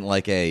also isn't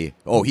like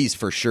he's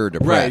for sure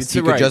depressed.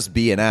 Right, He could just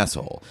be an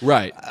asshole.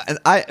 Right.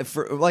 And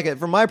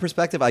from my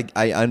perspective,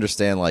 I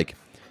understand like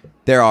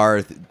there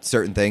are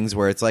certain things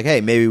where it's like,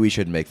 hey, maybe we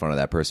shouldn't make fun of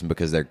that person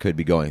because they could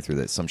be going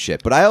through some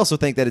shit. But I also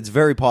think that it's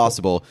very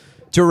possible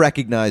to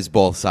recognize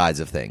both sides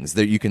of things.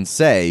 That you can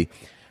say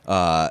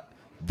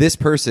this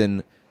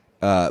person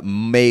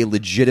may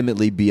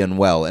legitimately be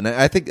unwell. And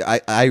I think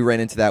I ran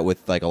into that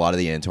with like a lot of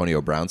the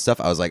Antonio Brown stuff.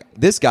 I was like,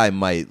 this guy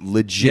might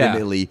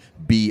legitimately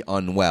be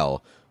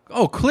unwell.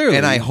 Oh, clearly.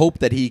 And I hope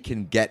that he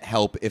can get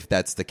help if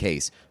that's the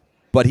case.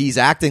 But he's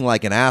acting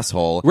like an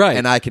asshole, right?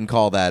 And I can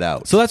call that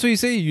out. So that's what you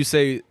say. You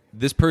say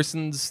this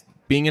person's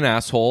being an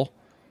asshole.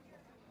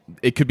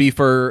 It could be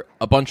for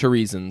a bunch of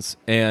reasons.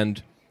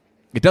 And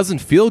it doesn't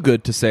feel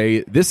good to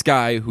say this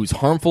guy who's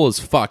harmful as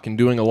fuck and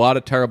doing a lot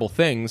of terrible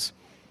things,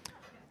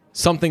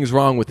 something's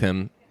wrong with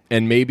him.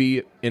 And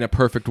maybe in a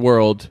perfect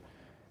world,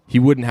 he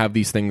wouldn't have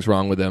these things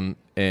wrong with him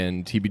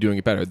and he'd be doing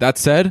it better. That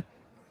said,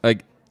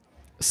 like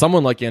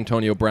someone like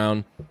Antonio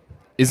Brown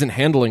isn't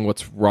handling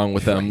what's wrong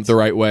with them the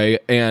right way.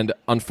 And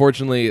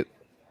unfortunately,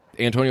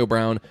 Antonio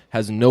Brown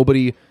has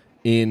nobody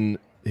in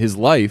his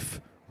life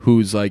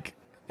who's like,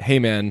 hey,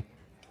 man,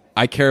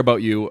 I care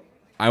about you.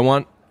 I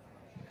want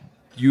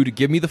you to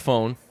give me the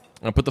phone.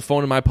 I'll put the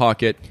phone in my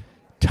pocket.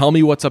 Tell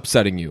me what's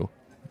upsetting you.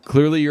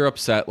 Clearly you're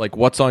upset. Like,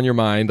 what's on your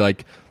mind?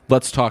 Like,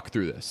 let's talk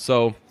through this.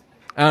 So,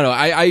 I don't know.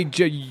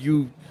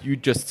 You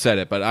just said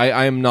it, but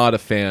I am not a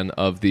fan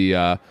of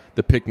the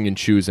picking and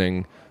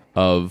choosing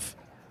of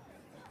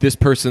this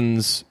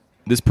person's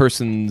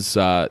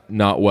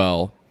not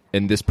well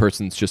and this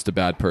person's just a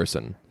bad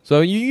person. So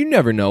you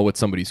never know what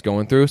somebody's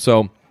going through.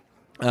 So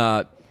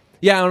I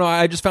don't know.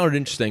 I just found it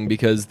interesting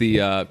because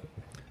the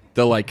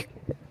like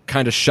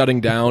kind of shutting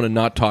down and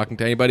not talking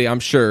to anybody. I'm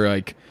sure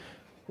like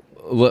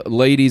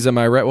ladies, am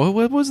I right?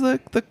 What was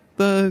the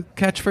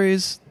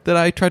catchphrase that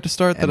I tried to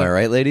start? Am I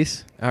right,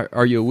 ladies?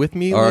 Are you with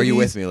me? Or ladies? are you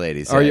with me,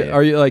 ladies?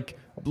 Are you like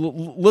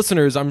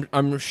listeners?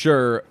 I'm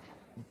sure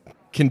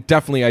can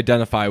definitely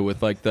identify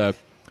with like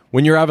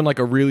when you're having like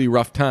a really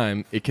rough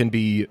time. It can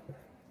be,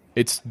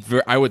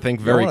 I would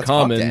think very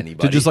common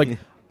to just like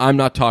I'm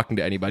not talking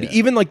to anybody. Yeah.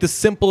 Even like the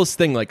simplest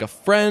thing, like a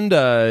friend,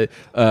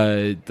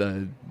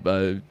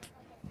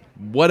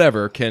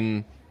 whatever,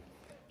 can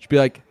just be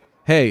like,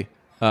 hey,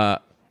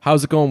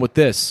 how's it going with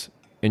this?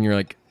 And you're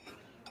like,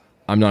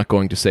 I'm not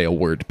going to say a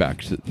word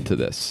back to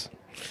this.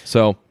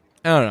 So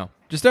I don't know.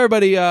 Just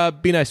everybody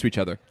be nice to each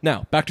other.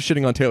 Now, back to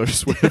shitting on Taylor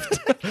Swift.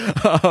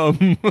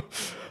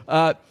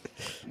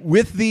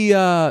 With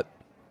the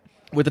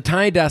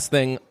Tiny Desk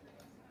thing,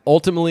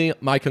 ultimately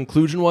my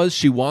conclusion was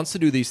she wants to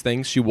do these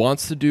things. She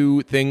wants to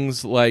do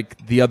things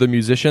like the other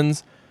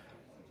musicians,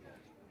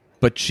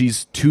 but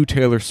she's too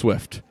Taylor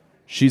Swift.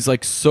 She's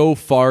like so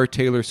far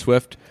Taylor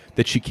Swift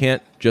that she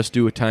can't just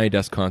do a Tiny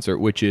Desk concert,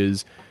 which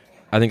is,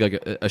 I think,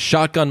 like a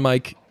shotgun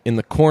mic in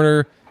the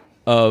corner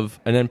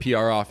of an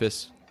NPR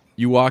office.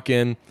 You walk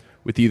in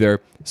with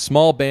either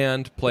small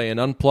band, play an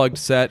unplugged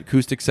set,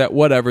 acoustic set,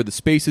 whatever. The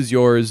space is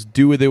yours.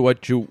 Do with it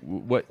what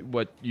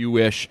you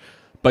wish,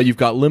 but you've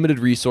got limited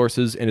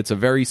resources, and it's a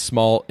very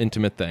small,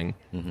 intimate thing.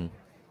 Mm-hmm.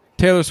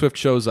 Taylor Swift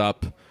shows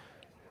up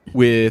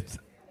and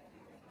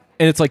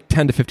it's like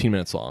 10 to 15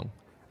 minutes long.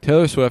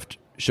 Taylor Swift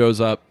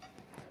shows up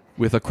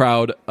with a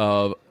crowd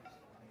of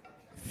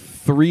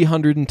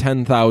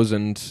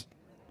 310,000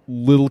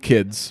 little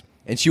kids.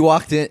 And she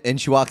walked in,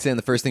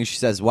 the first thing she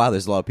says, wow,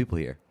 there's a lot of people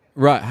here.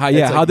 Right.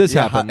 How'd this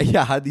happen?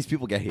 How'd these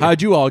people get here?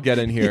 How'd you all get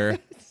in here?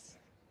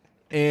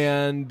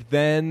 and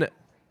then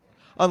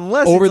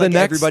Unless over it's the like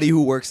next- everybody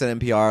who works at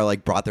NPR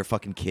like brought their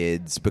fucking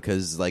kids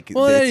because like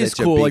well, that it's is such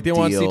a cool. big Like they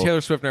want to see deal.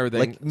 Taylor Swift and everything.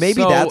 Like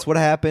maybe So- that's what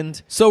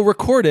happened. So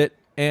record it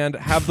and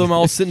have them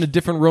all sit in a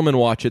different room and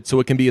watch it, so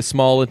it can be a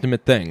small,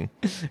 intimate thing.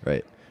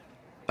 Right.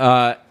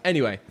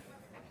 Anyway,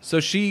 so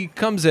she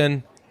comes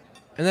in,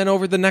 and then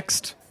over the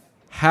next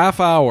half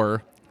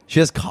hour, She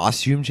has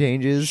costume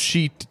changes.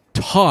 she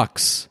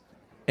talks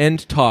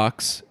and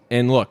talks.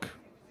 And look,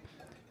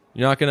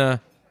 you're not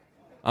gonna.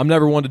 I'm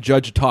never one to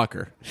judge a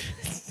talker,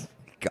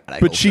 God, I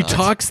but hope she not.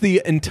 talks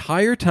the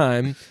entire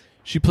time.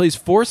 She plays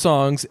 4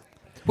 songs.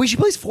 Wait, she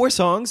plays 4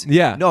 songs?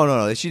 Yeah.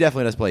 No. She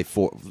definitely does play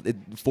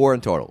 4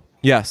 in total.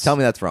 Yes. Tell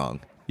me that's wrong.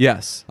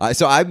 Yes.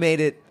 So I made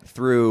it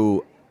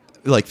through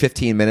like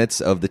 15 minutes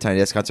of the Tiny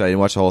Desk concert. I didn't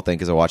watch the whole thing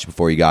because I watched it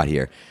before you got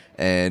here.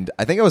 And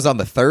I think I was on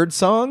the 3rd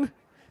song.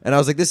 And I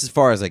was like, this is as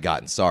far as I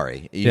gotten.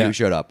 Sorry. You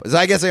showed up. So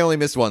I guess I only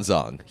missed 1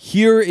 song.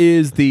 Here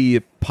is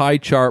the pie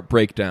chart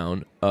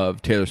breakdown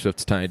of Taylor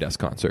Swift's Tiny Desk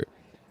concert.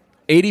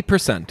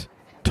 80%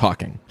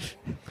 talking.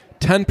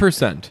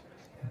 10%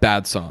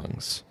 bad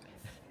songs.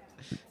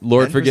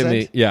 Lord 10%? forgive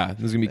me. Yeah,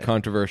 this is going to be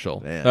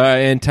controversial. Man.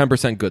 And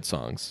 10% good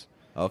songs.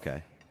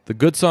 Okay. The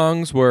good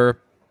songs were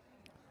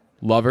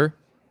Lover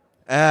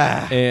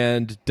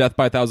and Death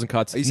by a Thousand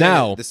Cuts. Are you saying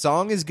Now, the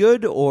song is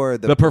good or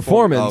the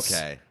performance.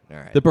 Okay. All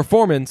right. The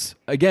performance,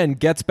 again,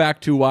 gets back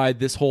to why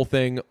this whole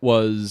thing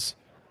was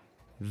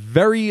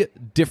very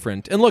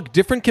different. And look,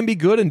 different can be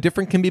good and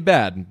different can be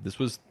bad. This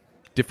was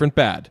different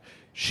bad.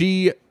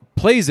 She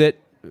plays it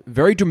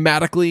very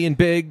dramatically and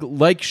big,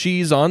 like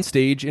she's on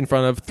stage in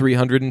front of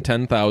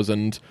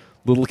 310,000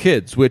 little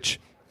kids, which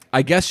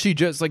I guess she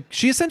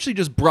essentially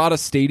just brought a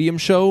stadium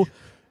show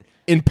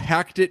and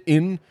packed it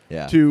in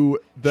to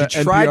the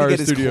she tried NPR to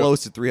get studio. as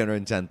close to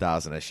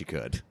 310,000 as she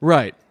could.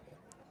 Right.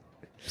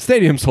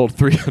 Stadiums hold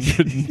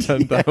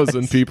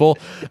 310,000 people.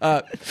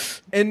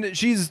 And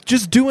she's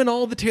just doing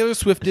all the Taylor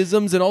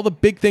Swift-isms and all the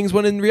big things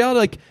when in reality,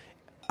 like,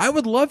 I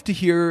would love to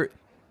hear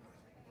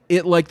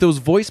it like those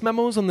voice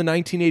memos on the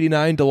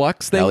 1989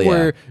 Deluxe thing Hell yeah.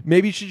 where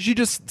maybe she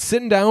just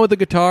sitting down with the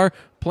guitar,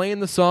 playing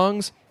the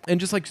songs, and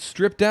just like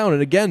stripped down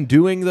and again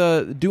doing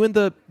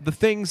the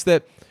things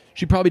that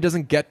she probably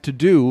doesn't get to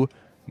do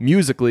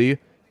musically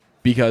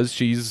because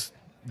she's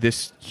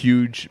this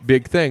huge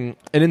big thing.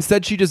 And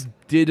instead she just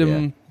did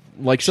them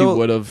like she So,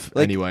 would have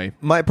like, anyway.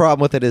 My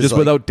problem with it is Just like,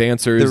 without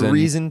dancers. The and,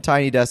 reason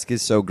Tiny Desk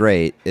is so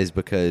great is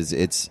because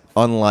it's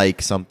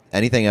unlike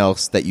anything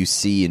else that you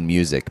see in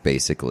music,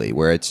 basically,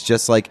 where it's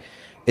just like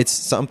it's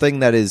something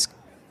that is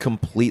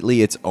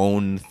completely its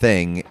own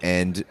thing,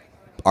 and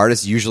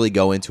artists usually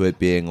go into it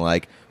being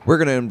like, "We're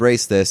going to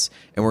embrace this,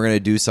 and we're going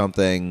to do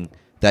something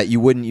that you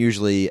wouldn't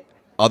usually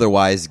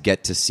otherwise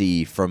get to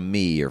see from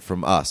me or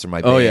from us or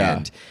my band." Oh,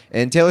 yeah.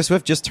 And Taylor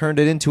Swift just turned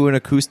it into an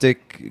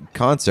acoustic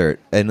concert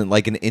and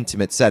like an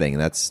intimate setting,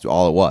 and that's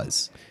all it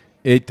was.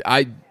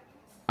 I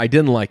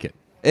didn't like it.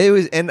 It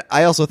was, and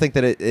I also think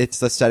that it's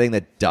the setting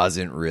that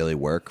doesn't really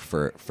work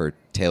for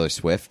Taylor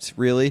Swift,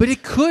 really. But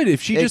it could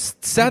if she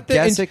just sat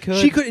there. guess And it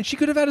could. She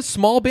could have had a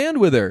small band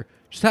with her.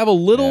 Just have a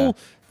little.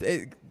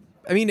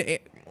 I mean,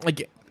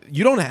 like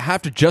you don't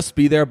have to just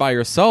be there by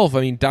yourself. I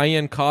mean,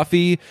 Diane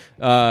Coffey.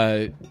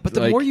 But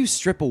the like, more you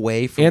strip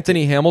away from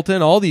Anthony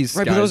Hamilton, all these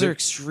right, guys. but those are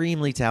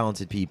extremely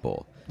talented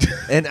people.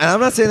 And I'm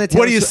not saying that.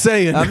 Taylor What are you Swift-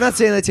 saying? I'm not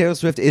saying that Taylor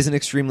Swift isn't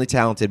extremely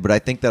talented, but I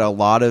think that a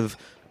lot of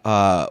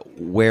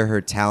where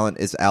her talent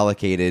is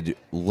allocated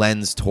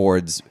lends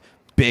towards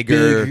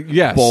bigger, Big,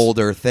 yes.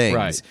 bolder things.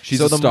 Right. She's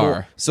so a the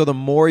star. So the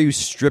more you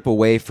strip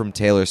away from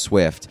Taylor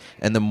Swift,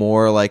 and the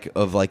more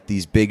of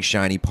these big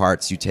shiny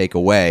parts you take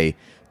away,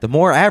 the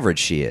more average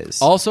she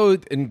is. Also,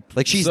 and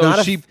Like she's so not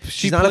a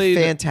she not played,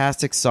 a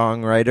fantastic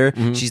songwriter.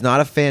 Mm-hmm. She's not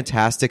a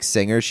fantastic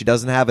singer. She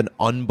doesn't have an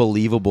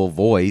unbelievable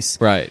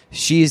voice. Right.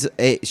 She's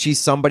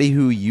somebody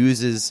who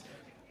uses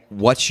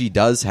what she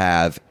does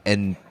have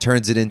and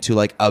turns it into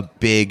like a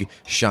big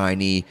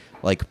shiny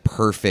like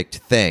perfect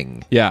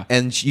thing. Yeah.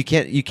 And you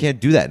can't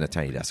do that in a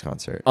Tiny Desk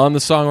concert. on the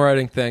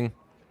songwriting thing.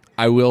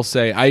 I will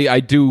say I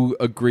do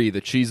agree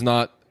that she's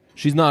not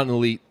an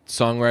elite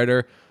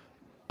songwriter.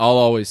 I'll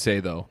always say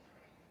though,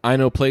 I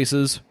Know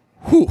Places.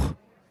 Whew,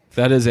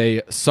 that is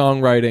a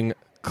songwriting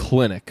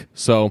clinic.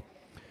 So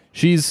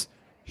she's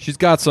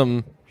got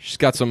some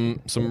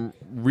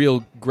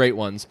real great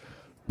ones.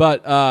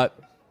 But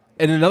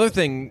and another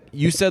thing,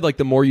 you said like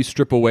the more you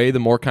strip away, the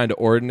more kind of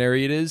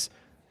ordinary it is.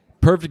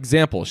 Perfect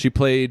example. She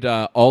played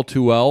All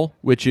Too Well,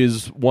 which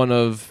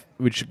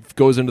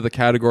goes into the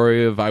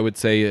category of, I would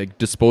say, like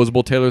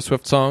disposable Taylor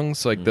Swift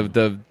songs, like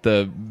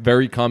the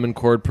very common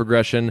chord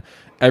progression,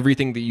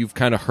 everything that you've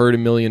kind of heard a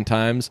million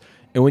times.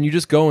 And when you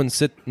just go and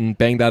sit and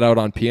bang that out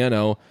on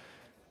piano,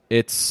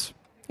 it's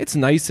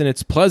nice and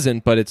it's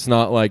pleasant, but it's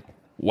not like,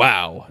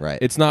 wow. Right.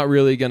 It's not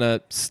really going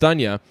to stun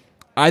you.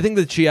 I think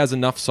that she has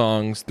enough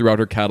songs throughout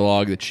her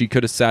catalog that she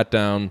could have sat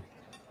down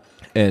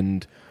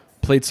and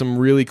played some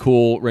really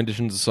cool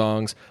renditions of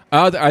songs.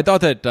 I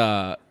thought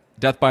that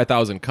Death by a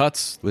Thousand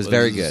Cuts was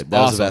very good.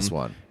 That was the best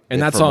one.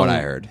 And that from song, what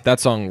I heard. that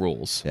song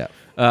rules.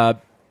 Yeah.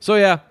 So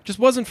yeah, just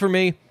wasn't for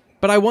me.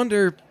 But I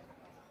wonder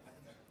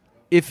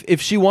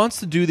if she wants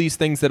to do these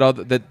things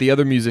that the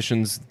other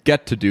musicians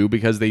get to do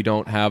because they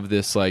don't have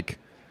this like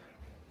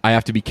I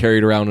have to be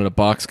carried around in a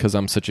box because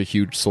I'm such a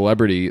huge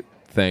celebrity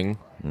thing,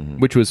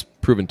 which was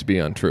proven to be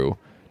untrue,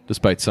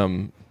 despite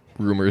some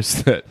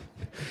rumors that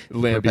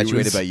Lambie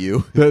Perpetuated by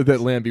you. that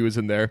Lambie was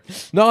in there.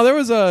 No, there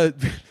was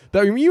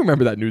you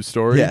remember that news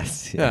story?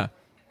 Yes. Yeah.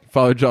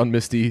 Father John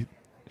Misty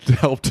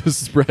helped to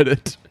spread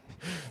it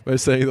by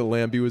saying that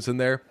Lambie was in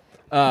there.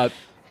 But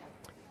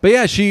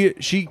yeah, she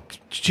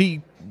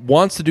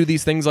wants to do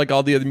these things like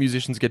all the other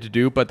musicians get to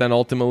do, but then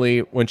ultimately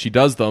when she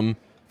does them,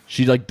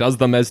 she like does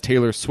them as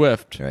Taylor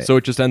Swift. Right. So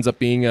it just ends up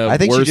being a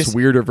worse,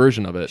 weirder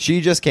version of it.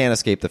 She just can't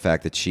escape the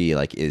fact that she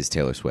like is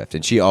Taylor Swift,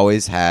 and she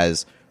always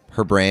has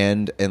her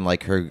brand and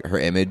like her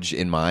image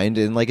in mind,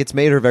 and like it's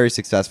made her very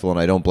successful, and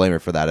I don't blame her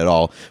for that at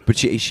all. But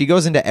she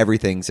goes into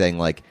everything saying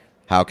like,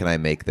 how can I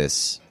make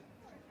this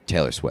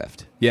Taylor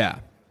Swift? Yeah.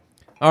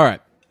 All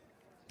right.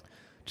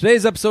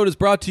 Today's episode is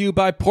brought to you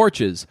by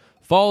Porches.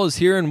 Fall is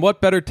here, and what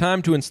better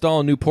time to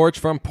install a new porch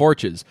from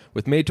Porches?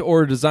 With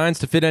made-to-order designs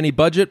to fit any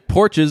budget,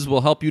 Porches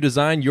will help you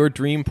design your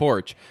dream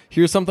porch.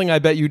 Here's something I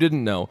bet you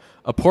didn't know.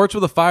 A porch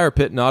with a fire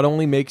pit not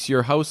only makes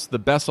your house the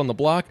best on the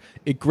block,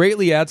 it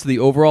greatly adds to the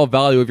overall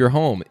value of your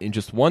home. In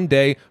just one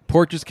day,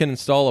 Porches can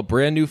install a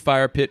brand new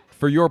fire pit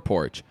for your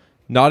porch.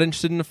 Not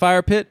interested in a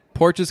fire pit?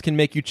 Porches can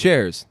make you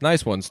chairs,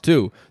 nice ones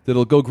too,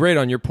 that'll go great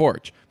on your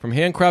porch. From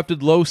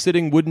handcrafted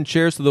low-sitting wooden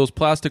chairs to those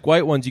plastic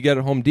white ones you get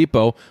at Home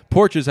Depot,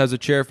 Porches has a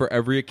chair for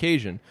every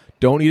occasion.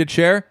 Don't need a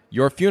chair?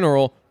 Your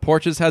funeral.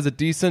 Porches has a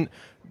decent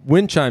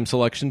wind chime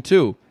selection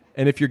too.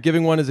 And if you're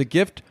giving one as a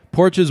gift,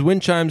 Porches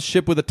wind chimes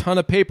ship with a ton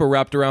of paper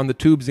wrapped around the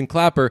tubes and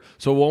clapper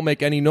so it won't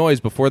make any noise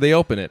before they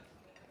open it.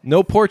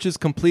 No porch is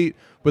complete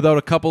without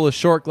a couple of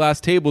short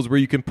glass tables where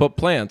you can put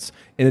plants.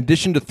 In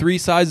addition to 3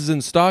 sizes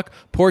in stock,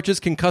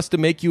 Porches can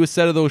custom make you a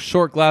set of those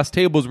short glass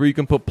tables where you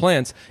can put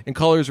plants in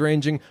colors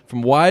ranging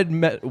from white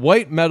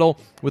metal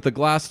with a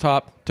glass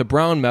top to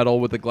brown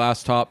metal with a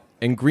glass top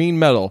and green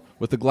metal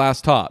with a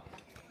glass top.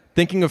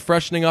 Thinking of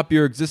freshening up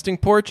your existing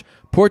porch?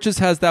 Porches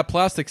has that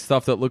plastic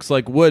stuff that looks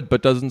like wood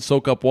but doesn't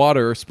soak up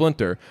water or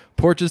splinter.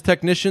 Porches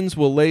technicians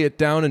will lay it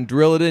down and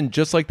drill it in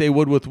just like they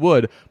would with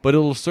wood, but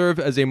it'll serve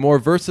as a more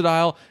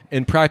versatile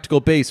and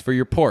practical base for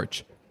your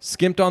porch.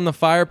 Skimped on the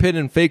fire pit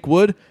and fake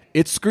wood?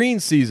 It's screen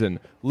season.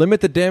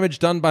 Limit the damage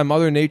done by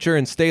Mother Nature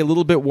and stay a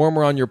little bit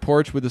warmer on your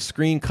porch with a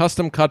screen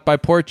custom cut by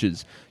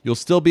Porches. You'll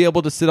still be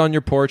able to sit on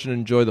your porch and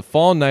enjoy the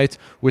fall nights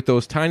with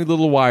those tiny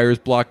little wires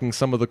blocking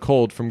some of the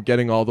cold from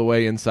getting all the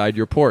way inside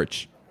your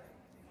porch.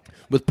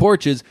 With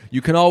Porches,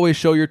 you can always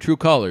show your true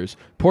colors.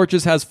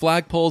 Porches has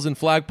flagpoles and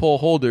flagpole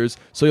holders,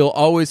 so you'll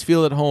always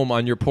feel at home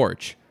on your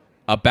porch.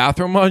 A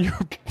bathroom on your...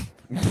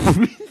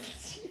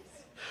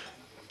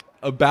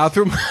 A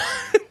bathroom...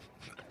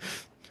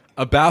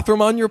 A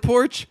bathroom on your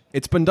porch?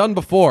 It's been done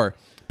before.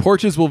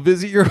 Porches will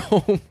visit your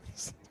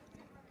homes,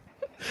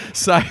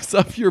 size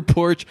up your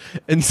porch,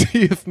 and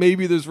see if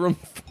maybe there's room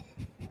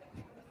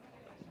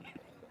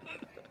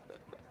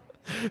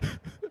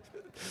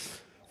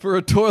for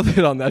a toilet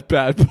on that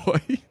bad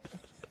boy.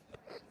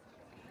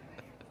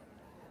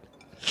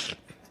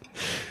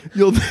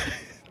 You'll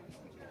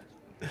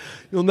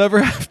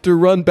never have to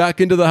run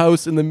back into the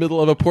house in the middle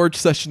of a porch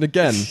session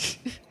again.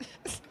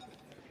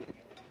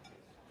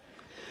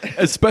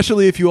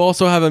 Especially if you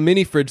also have a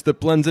mini fridge that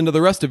blends into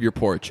the rest of your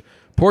porch.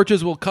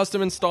 Porches will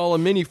custom install a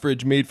mini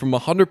fridge made from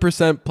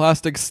 100%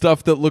 plastic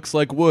stuff that looks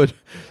like wood,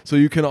 so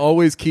you can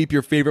always keep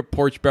your favorite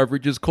porch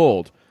beverages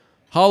cold.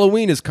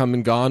 Halloween is come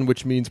and gone,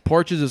 which means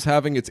Porches is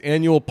having its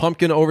annual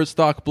pumpkin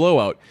overstock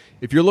blowout.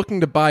 If you're looking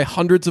to buy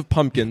hundreds of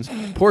pumpkins,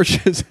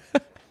 Porches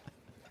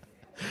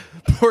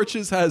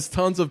has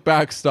tons of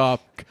backstock,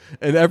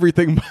 and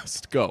everything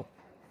must go.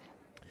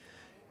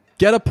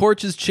 Get a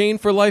Porches Chain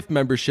for Life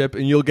membership,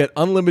 and you'll get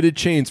unlimited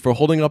chains for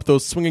holding up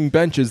those swinging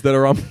benches that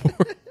are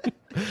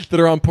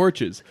on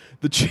porches.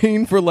 The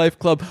Chain for Life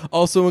Club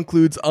also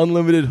includes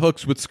unlimited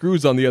hooks with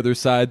screws on the other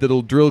side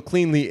that'll drill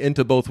cleanly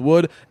into both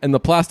wood and the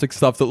plastic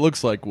stuff that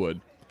looks like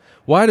wood.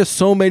 Why do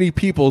so many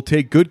people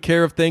take good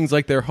care of things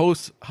like their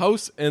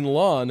house and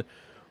lawn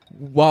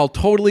while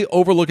totally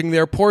overlooking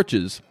their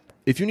porches?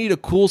 If you need a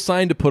cool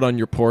sign to put on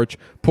your porch,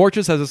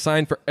 Porches has a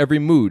sign for every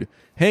mood.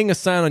 Hang a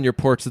sign on your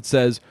porch that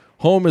says,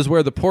 "Home is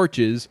where the porch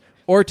is,"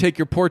 or take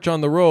your porch on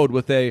the road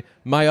with a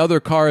 "My other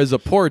car is a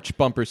porch"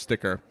 bumper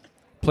sticker.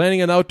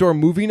 Planning an outdoor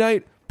movie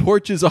night?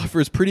 Porches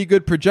offers pretty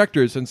good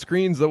projectors and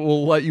screens that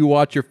will let you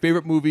watch your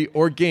favorite movie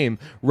or game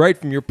right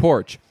from your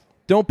porch.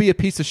 Don't be a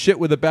piece of shit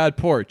with a bad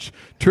porch.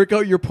 Trick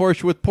out your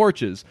porch with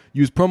Porches.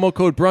 Use promo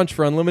code BRUNCH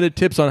for unlimited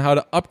tips on how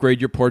to upgrade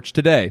your porch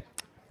today.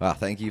 Wow,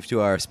 thank you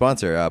to our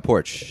sponsor,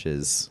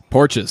 Porches.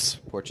 Porches.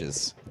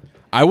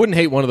 I wouldn't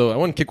hate one of those. I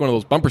wouldn't kick one of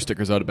those bumper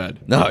stickers out of bed.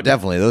 No,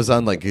 definitely. Those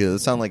sound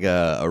like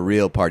a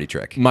real party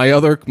trick. My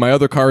other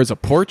car is a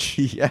porch.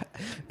 Yeah,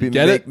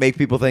 Make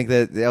people think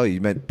that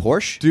you meant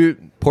Porsche,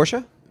 dude.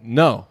 Porsche?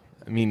 No,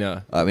 I mean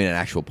an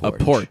actual Porsche.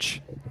 a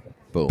porch.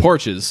 Boom.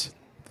 Porches.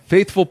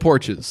 Faithful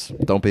Porches.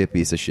 Don't be a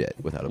piece of shit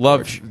without a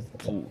porch.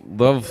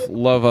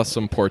 Love us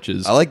some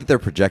Porches. I like that their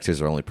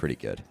projectors are only pretty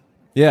good.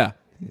 Yeah,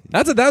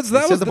 that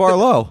was the bar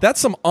low.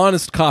 That's some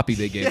honest copy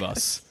they gave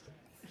us.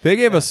 They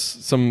gave us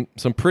some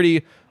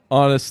pretty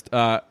honest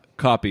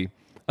copy.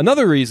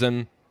 Another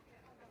reason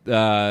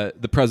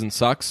the present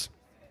sucks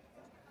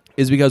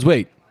is because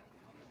wait,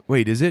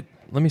 is it?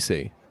 Let me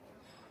see.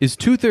 Is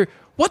 2:30?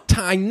 What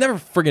time? I never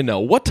friggin' know.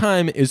 What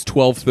time is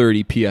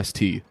 12:30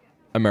 PST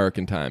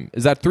American time?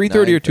 Is that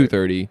 3:30 or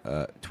 2:30?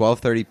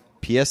 12:30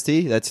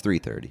 PST. That's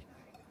 3:30.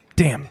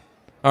 Damn.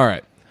 All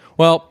right.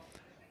 Well,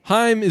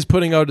 Haim is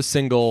putting out a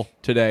single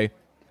today,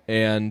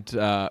 and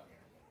I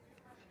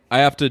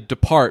have to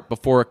depart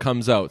before it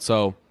comes out.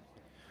 So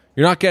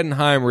you're not getting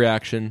Haim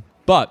reaction,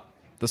 but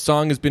the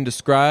song has been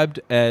described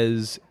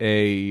as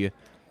a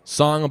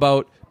song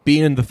about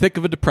being in the thick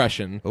of a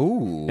depression.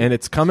 Ooh. And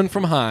it's coming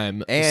from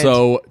Haim. And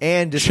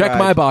check described-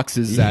 my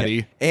boxes, Zaddy.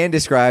 Yeah, and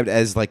described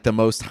as like the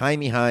most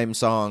Haim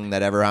song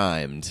that ever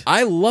Haimed.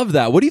 I love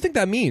that. What do you think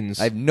that means?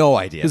 I have no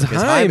idea. 'Cause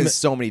Because Haim- Haim is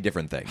so many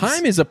different things.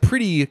 Haim is a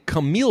pretty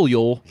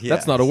chameleon. Yes.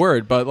 That's not a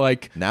word, but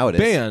like Now it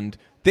is. band.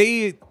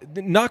 They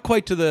not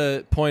quite to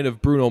the point of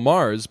Bruno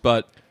Mars,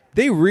 but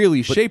they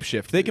really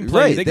shapeshift. They can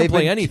play. Right, They can they've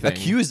play been anything.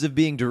 Accused of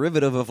being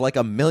derivative of like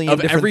a million of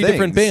different every things.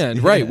 different band,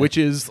 Yeah. right? Which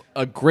is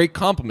a great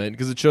compliment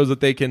because it shows that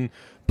they can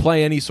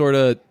play any sort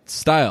of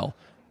style.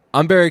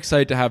 I'm very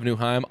excited to have new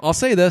Haim. I'll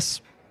say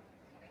this,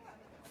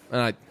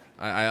 and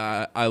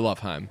I love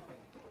Haim,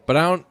 but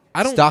I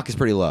don't. Stock is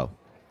pretty low.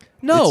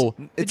 No,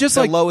 It's just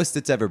the like lowest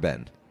it's ever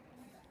been.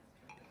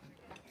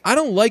 I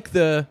don't like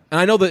and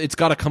I know that it's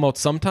got to come out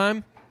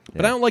sometime,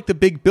 but Yeah. I don't like the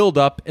big build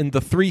up and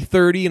the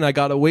 3:30, and I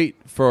got to wait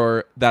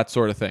for that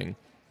sort of thing.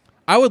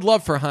 I would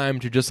love for Haim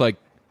to just like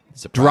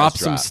Surprise drop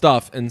some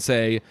stuff and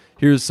say,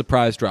 "Here's a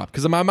surprise drop,"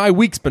 because my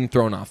week's been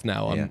thrown off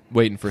now. I'm Yeah.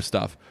 waiting for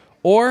stuff.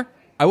 Or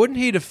I wouldn't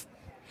hate if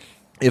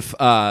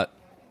I'm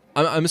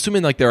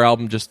assuming like their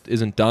album just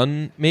isn't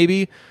done,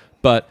 maybe,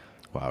 but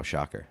Wow,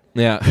 shocker.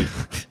 yeah,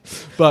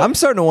 but I'm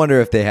starting to wonder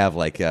if they have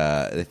like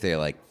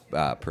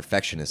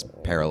perfectionist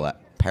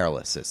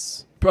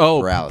paralysis.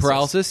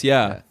 paralysis,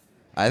 yeah.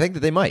 I think that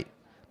they might.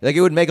 Like,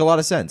 it would make a lot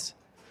of sense.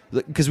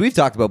 Because we've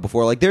talked about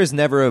before, like, there's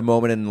never a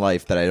moment in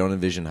life that I don't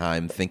envision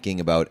Haim thinking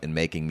about and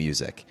making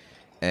music.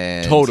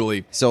 And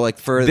Totally. So, like,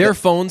 for Their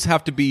phones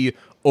have to be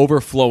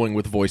overflowing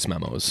with voice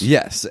memos.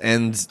 yes,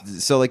 and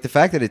so, like, the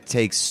fact that it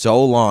takes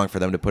so long for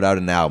them to put out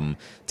an album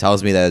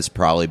tells me that it's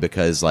probably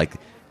because, like,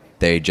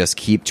 they just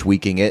keep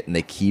tweaking it and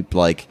they keep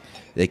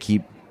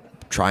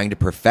trying to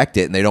perfect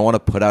it, and they don't want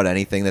to put out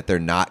anything that they're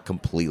not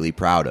completely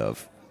proud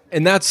of.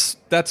 And that's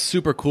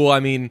super cool. I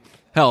mean,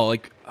 hell,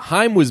 like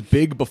Haim was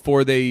big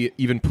before they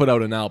even put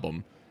out an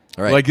album.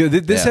 Right. Like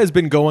this Yeah. has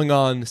been going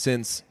on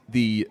since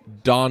the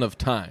dawn of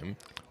time,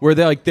 where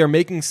they're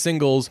making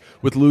singles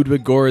with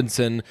Ludwig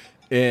Göransson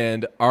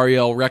and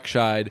Ariel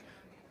Rechtshaid,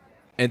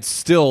 and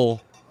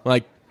still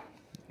like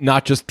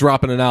not just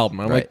dropping an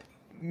album. I'm Right.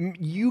 like,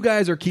 you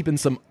guys are keeping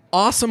some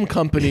awesome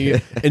company,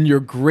 and you're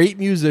great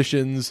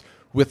musicians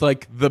with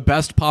like the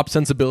best pop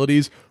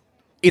sensibilities.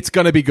 It's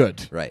gonna be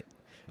good. Right.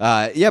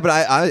 Yeah, but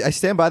I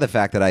stand by the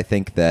fact that I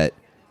think that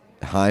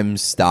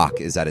Haim's stock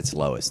is at its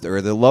lowest,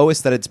 or the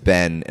lowest that it's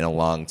been in a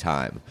long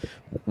time.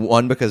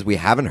 One, because we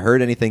haven't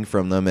heard anything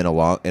from them in a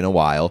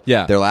while.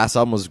 Yeah. Their last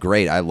album was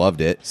great. I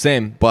loved it.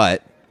 Same.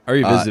 But I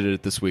revisited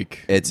it this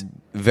week. it's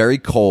very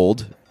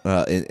cold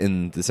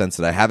in the sense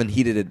that I haven't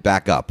heated it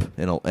back up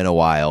in a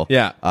while.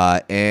 Yeah.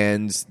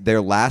 And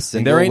their last And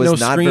single there ain't was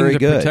no not screen very to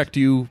good.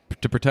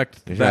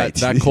 protect that, Right.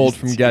 that cold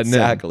from getting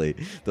exactly.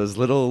 Those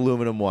little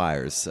aluminum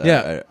wires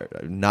Yeah.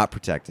 are not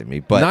protecting me.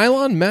 in. But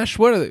Nylon mesh.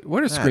 What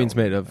are screens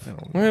made of?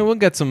 We'll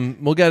get some.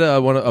 We'll get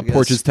a guess-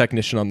 Porches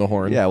technician on the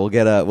horn. yeah, we'll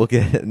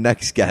get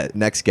next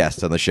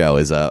guest on the show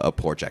is a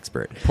porch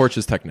expert.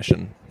 Porches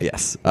technician.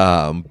 Yes.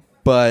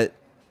 But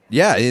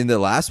yeah, in the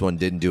last one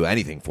didn't do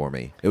anything for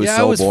me. It was yeah,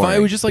 so it was boring. fine.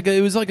 It was just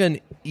like an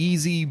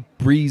easy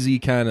breezy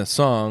kind of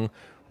song,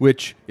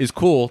 which is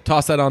cool.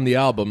 Toss that on the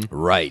album.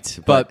 right.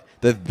 But- But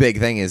the big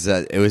thing is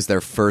that it was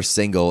their first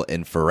single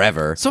in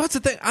forever. So that's the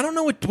thing. I don't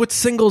know what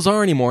singles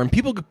are anymore, and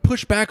people could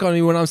push back on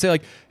me when I say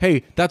like,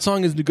 "Hey, that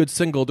song isn't a good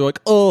single." They're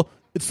like, "Oh,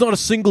 it's not a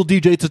single,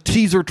 DJ. It's a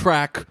teaser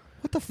track."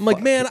 What the I'm like,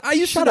 fuck? man, I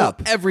used Shut to know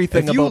up.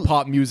 everything If you- about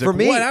pop music. for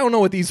me- What? I don't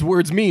know what these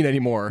words mean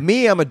anymore.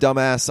 Me, I'm a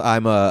dumbass. I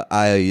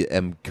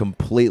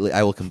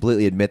will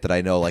completely admit that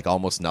I know like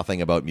almost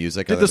nothing about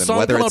music. Did other the than song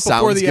whether come it out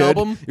before sounds the good.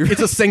 album?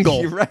 It's a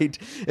single. You're right.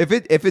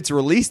 If it's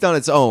released on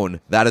its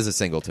own, that is a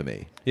single to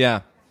me.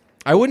 Yeah,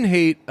 I wouldn't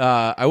hate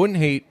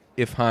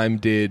if Haim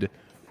did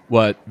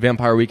what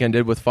Vampire Weekend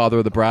did with Father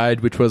of the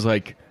Bride, which was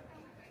like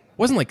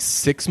wasn't like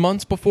 6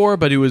 months before,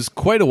 but it was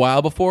quite a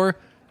while before.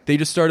 They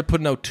just started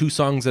putting out 2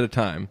 songs at a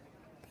time.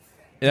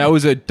 And that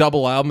was a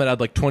double album. It had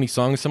like 20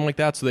 songs, something like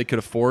that, so they could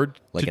afford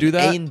Like to do an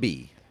that. A and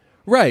B.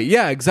 Right?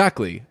 Yeah,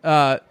 exactly.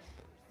 I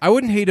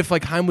wouldn't hate if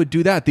like Haim would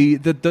do that.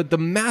 The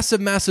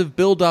massive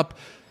build up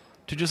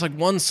to just like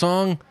one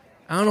song.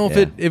 I don't know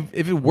Yeah.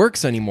 if it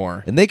works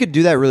anymore. And they could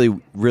do that really,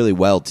 really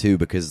well too,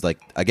 because like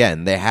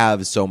again, they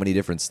have so many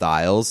different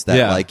styles that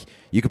Yeah. like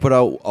you could put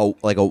out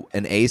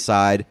an A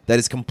side that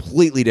is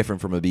completely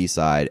different from a B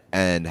side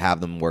and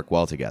have them work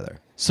well together.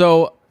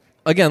 So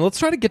again, let's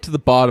try to get to the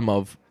bottom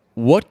of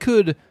what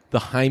could the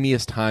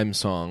Heimiest Heim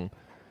song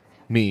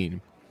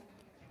mean,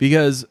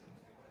 because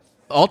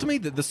ultimately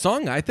the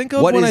song I think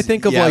of I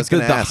think of like the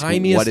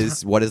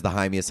Heimiest. What is the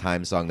Heimiest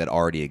Heim song that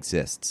already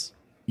exists?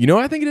 You know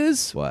what I think it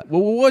is? What?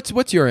 Well,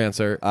 what's your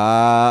answer?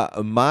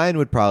 Mine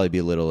would probably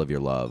be "Little of Your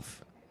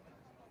Love."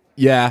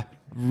 Yeah,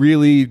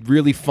 really,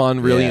 really fun,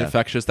 really Yeah.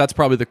 infectious. That's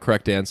probably the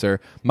correct answer.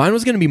 Mine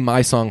was going to be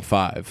My Song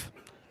 5.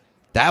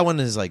 That one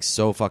is like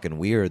so fucking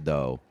weird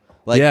though.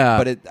 Like,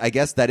 Yeah. but I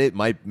guess that it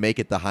might make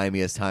it the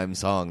Heimiest Heim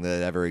song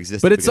that ever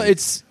existed. But it's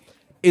because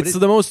it's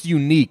the most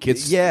unique.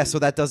 It's yeah, so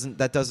that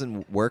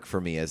doesn't work for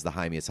me as the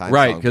Heimiest Heim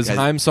right, song. because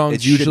Heim it songs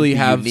shouldn't usually be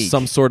have unique.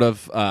 some sort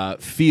of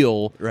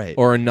feel Right.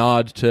 or a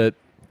nod to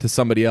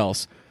somebody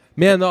else.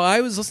 Man, though, I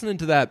was listening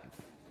to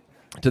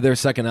their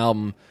second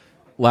album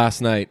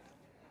last night.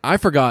 I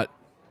forgot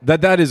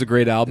that is a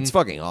great album. It's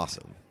fucking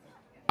awesome.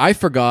 I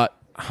forgot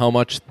how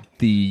much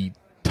the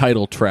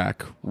title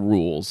track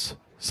rules.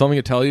 Something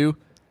to tell you.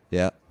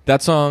 Yeah.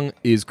 That song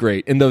is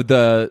great, and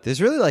the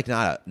There's really like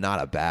not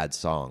a bad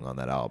song on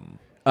that album.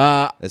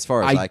 As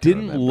far as I can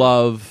didn't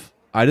remember.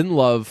 I didn't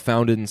love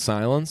 "Founded in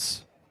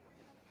Silence."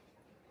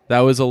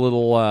 That was a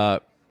little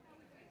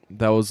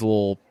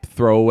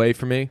throwaway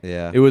for me.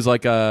 Yeah. it was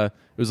like a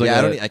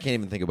I can't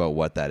even think about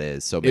what that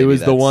is. So maybe it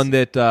was the that's- one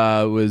that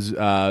was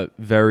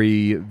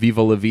very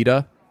Viva La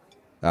Vida.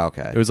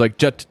 Okay. It was like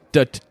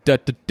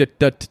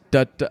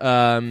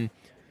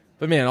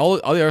but man, all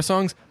the other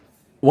songs.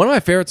 One of my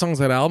favorite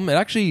songs on that album.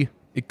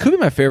 It could be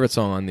my favorite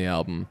song on the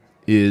album.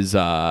 Is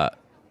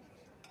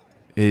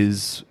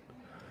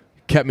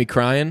 "Kept Me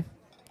Crying."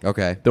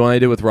 Okay. The one I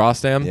did with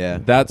Rostam. Yeah.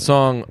 That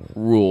song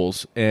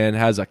rules and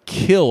has a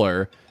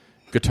killer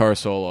guitar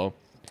solo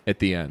at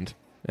the end.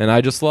 And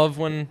I just love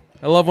when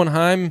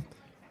Haim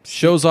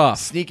shows off.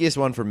 Sneakiest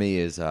one for me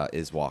is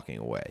 "Walking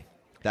Away."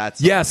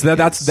 That's Yes,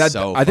 that's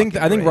So I think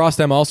fucking great.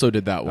 Rostam also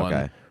did that one.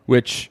 Okay.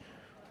 Which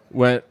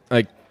went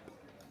like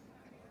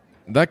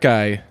that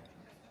guy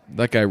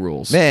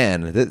rules.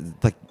 Man,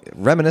 like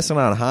reminiscing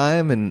on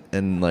Haim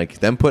and like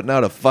them putting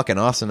out a fucking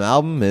awesome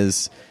album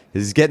is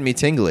getting me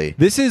tingly.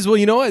 This is, well,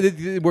 you know what?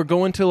 We're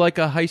going to like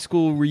a high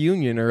school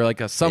reunion or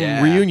like some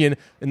Yeah. reunion,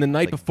 and the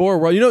night before.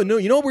 Well, you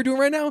know what we're doing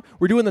right now?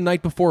 We're doing the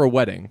night before a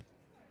wedding.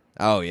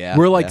 Oh yeah,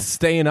 We're like yeah.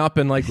 staying up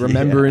and like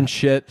remembering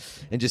shit.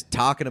 and just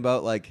talking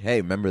about like, hey,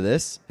 remember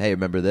this? Hey,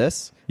 remember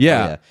this?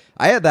 Yeah. Oh,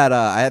 I had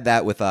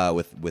that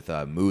with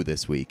Moo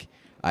this week.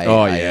 I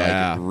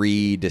like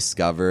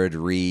rediscovered,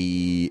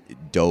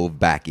 dove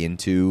back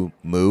into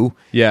Moo.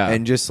 Yeah.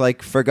 and just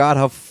like forgot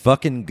how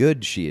fucking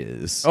good she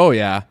is. Oh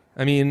yeah,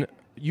 I mean,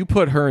 you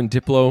put her and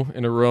Diplo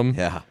in a room,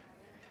 yeah.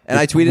 And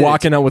I tweeted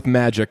walking out with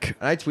magic.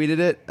 And I tweeted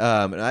it,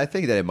 and I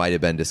think that it might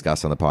have been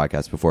discussed on the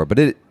podcast before.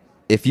 But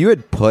if you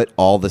had put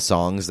all the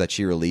songs that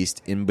she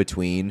released in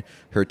between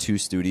her two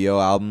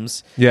studio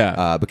albums,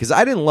 Yeah. because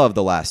I didn't love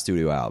the last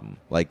studio album.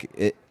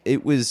 Like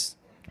it was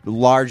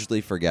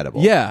largely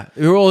forgettable. Yeah,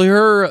 well,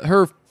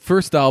 her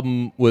first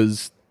album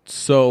was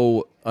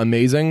so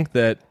amazing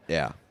that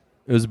yeah.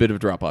 it was a bit of a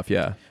drop off.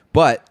 Yeah,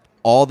 But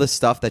all the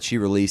stuff that she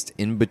released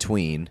in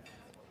between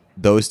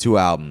those two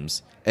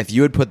albums, if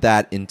you had put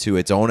that into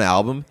its own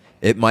album,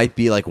 it might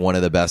be like one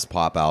of the best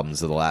pop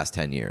albums of the last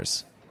 10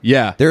 years.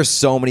 yeah. There's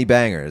so many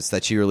bangers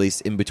that she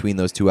released in between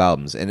those two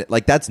albums, and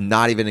like that's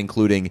not even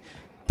including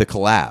the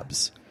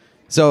collabs.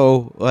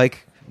 So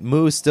like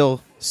Moo's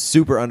still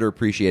super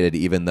underappreciated,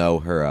 even though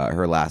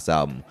her last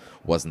album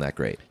wasn't that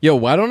great. Yo,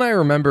 why don't I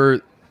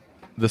remember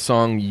the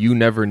song "You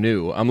Never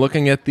Knew"? I'm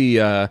looking at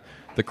the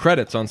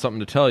credits on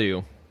Something to Tell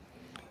You,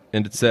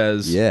 and it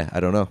says, Yeah, I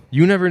don't know.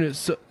 "You Never Knew."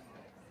 So,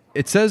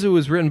 it says it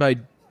was written by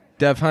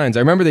Dev Hynes. I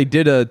remember they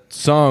did a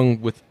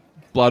song with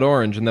Blood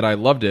Orange, and that I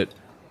loved it.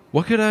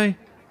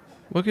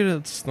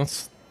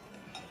 Let's.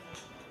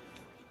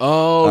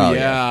 Oh, Oh,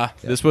 yeah.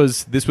 yeah. This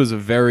was a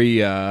very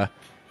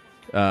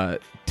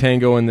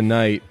Tango in the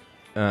Night,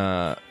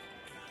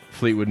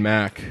 Fleetwood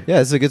Mac. Yeah,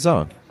 it's a good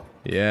song.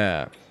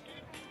 Yeah.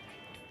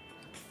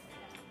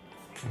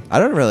 I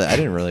didn't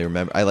really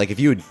remember. I like if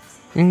you would.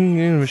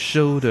 My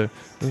shoulder,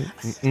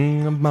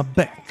 my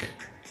back,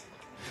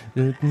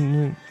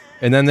 and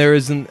then there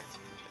isn't.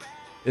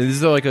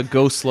 Is there like a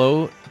go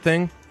slow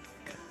thing?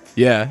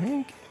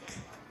 Yeah.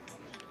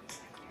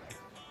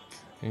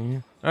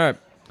 All right,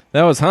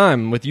 that was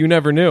Haim with "You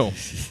Never Knew."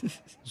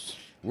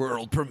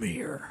 World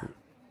premiere.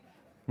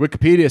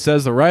 Wikipedia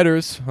says the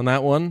writers on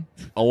that one: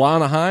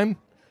 Alana Haim,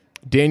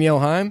 Danielle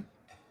Haim,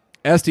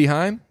 Esty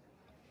Haim,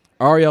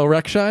 Ariel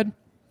Rekscheid,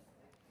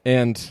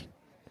 and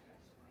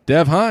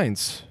Dev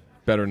Hynes,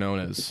 better known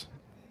as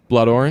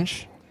Blood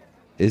Orange.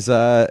 Is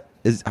how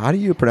do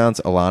you pronounce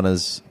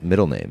Alana's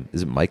middle name?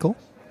 Is it Michael?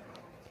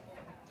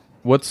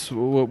 What's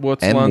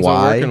M-Y? Lonzo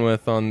working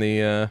with on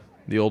the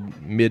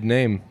old mid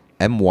name?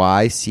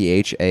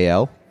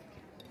 Mychal?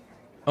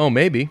 Oh,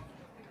 maybe.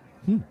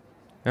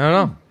 I don't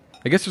know.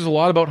 I guess there's a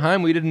lot about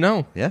Haim we didn't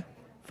know. Yeah.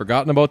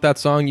 Forgotten about that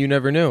song You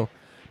Never Knew.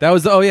 That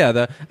was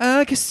the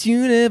I guess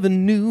you never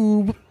knew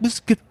what was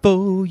good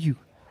for you.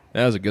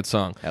 That was a good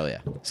song. Hell yeah.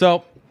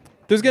 So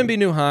there's going to be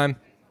new Haim.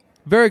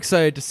 Very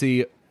excited to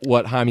see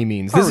what Haim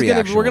means. We're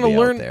going to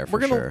learn. We're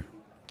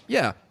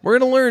going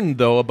to learn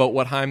though about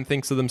what Haim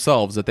thinks of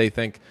themselves. That they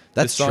think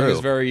That's this song true. is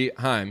very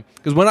Haim.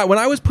 Because when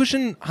I was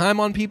pushing Haim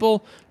on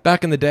people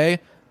back in the day,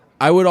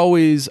 I would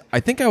always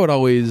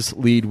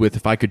lead with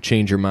If I Could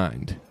Change Your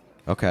Mind.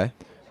 Okay.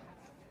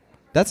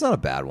 That's not a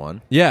bad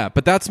one. Yeah,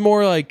 but that's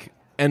more like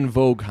En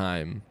Vogue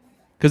Haim.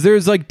 Because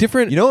there's like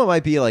different. You know what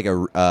might be like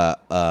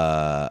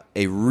a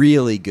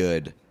really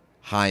good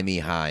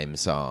Haim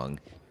song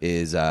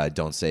is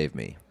Don't Save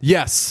Me.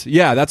 Yes,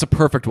 yeah, that's a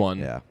perfect one.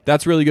 Yeah.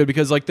 That's really good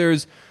because like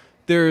there's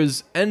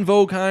En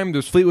Vogue Haim,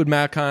 there's Fleetwood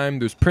Mac Haim,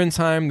 there's Prince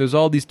Haim, there's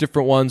all these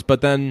different ones,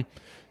 but then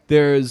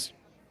there's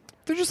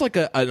just like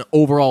an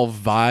overall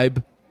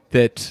vibe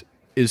that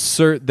is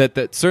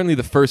that certainly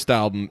the first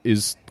album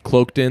is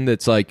cloaked in.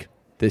 That's like,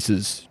 this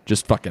is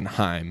just fucking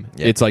Haim.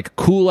 Yeah. It's like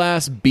cool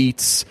ass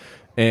beats,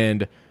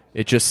 and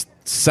it just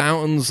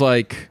sounds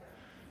like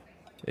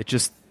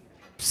this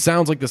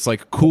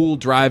like cool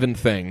driving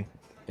thing.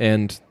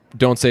 And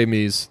Don't Save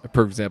Me is a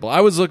perfect example.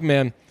 I was looking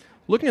at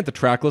the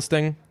track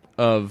listing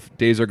of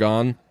Days Are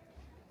Gone.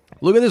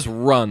 Look at this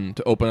run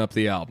to open up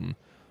the album.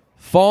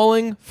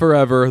 Falling,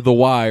 Forever, The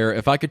Wire,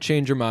 If I Could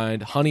Change Your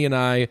Mind, Honey and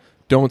I,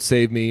 Don't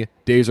Save Me,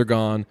 Days Are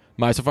Gone,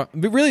 My So Far.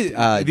 Really,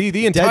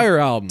 the entire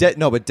album.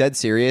 But dead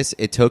serious,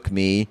 it took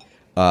me,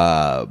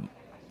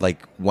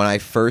 like, when I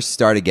first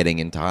started getting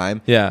in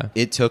time, Yeah.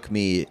 it took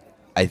me,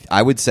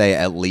 I would say,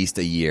 at least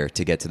a year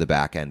to get to the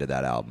back end of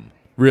that album.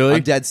 Really?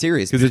 I'm dead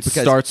serious. Because it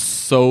starts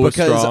so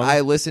because strong. I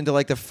listened to,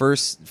 like, the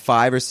first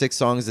 5 or 6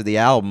 songs of the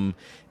album,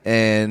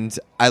 and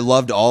I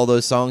loved all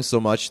those songs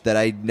so much that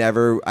I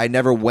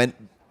never went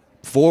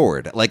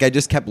forward. Like, I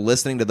just kept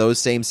listening to those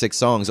same 6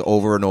 songs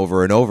over and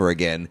over and over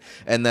again,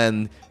 and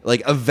then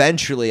like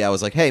eventually I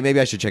was like, hey, maybe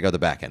I should check out the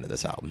back end of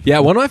this album. Yeah,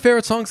 one of my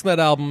favorite songs on that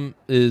album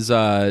is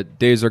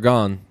Days Are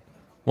Gone,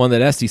 one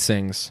that Esty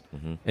sings,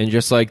 and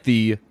just like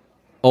the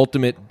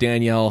ultimate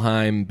Danielle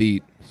Haim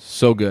beat.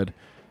 So good.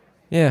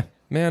 Yeah,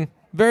 man.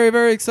 Very,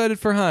 very excited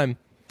for Haim.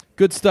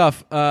 Good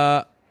stuff.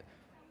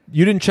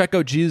 You didn't check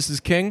out Jesus is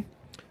King?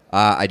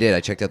 I did.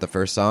 I checked out the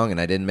first song,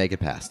 and I didn't make it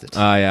past it.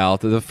 Yeah,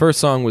 the first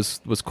song was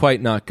quite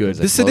not good.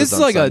 This is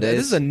like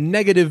this is a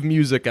negative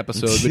music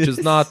episode, which is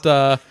not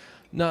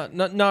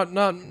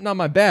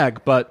my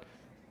bag. But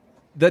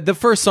the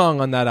first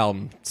song on that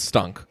album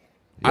stunk.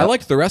 Yep. I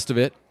liked the rest of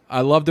it. I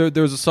loved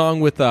there was a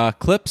song with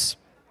clips,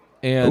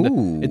 and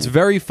Ooh. it's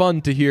very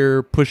fun to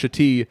hear Pusha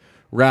T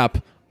rap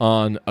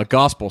on a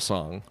gospel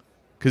song.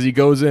 Because he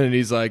goes in and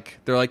he's like,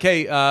 they're like,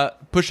 hey,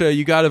 Pusha,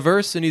 you got a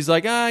verse? And he's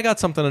like, I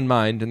got something in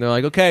mind. And they're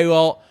like, okay,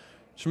 well,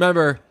 just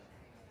remember,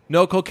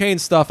 no cocaine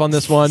stuff on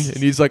this one. And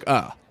he's like,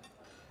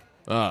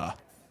 yuck.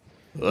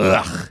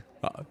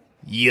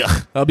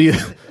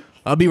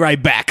 I'll be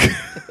right back.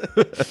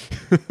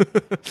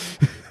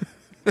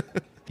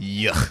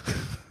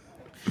 Yuck.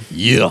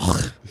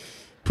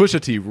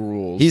 Pusha T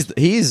rules.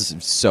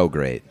 He's so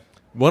great.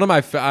 One of my,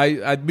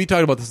 we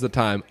talked about this at the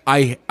time.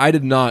 I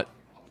did not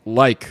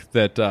like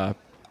that.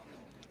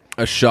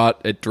 A shot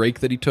at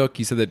Drake that he took.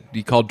 He said that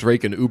he called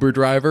Drake an Uber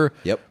driver.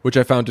 Yep. Which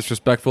I found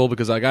disrespectful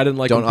because like I didn't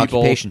like Don't when people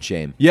occupation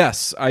shame.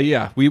 Yes,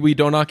 we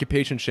don't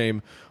occupation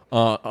shame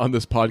on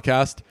this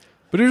podcast.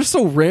 But it's just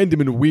so random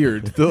and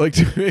weird to like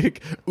to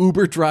make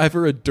Uber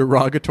driver a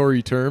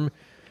derogatory term.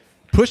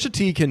 Pusha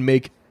T can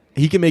make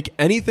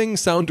anything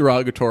sound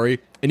derogatory,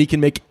 and he can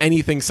make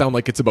anything sound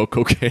like it's about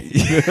cocaine.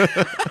 He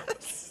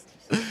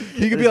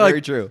could be like,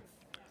 very true.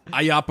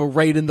 I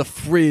operate in the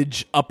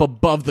fridge up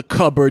above the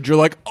cupboard. You're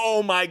like,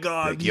 oh my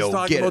god, he's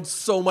talking about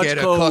so much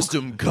coke.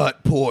 Custom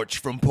cut porch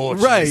from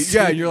Porches. Right,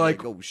 yeah, you're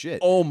like, oh shit.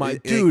 Oh my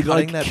dude,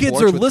 like that kids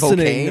porch are with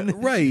listening.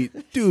 cocaine?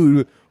 Right,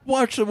 dude,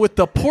 watch it with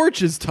the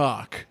Porches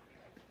talk.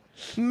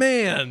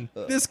 Man,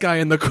 this guy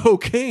in the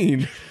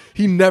cocaine.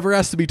 He never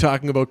has to be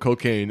talking about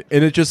cocaine.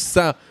 And it just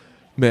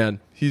man,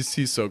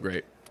 he's so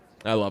great.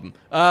 I love him.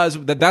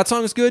 So that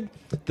song is good.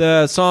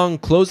 The song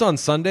Closed on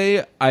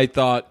Sunday, I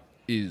thought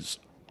is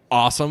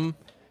awesome.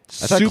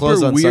 I thought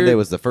Closed on Sunday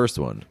was the first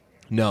one.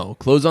 No,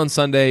 Closed on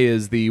Sunday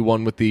is the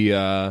one with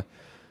the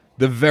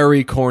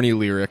very corny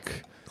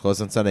lyric.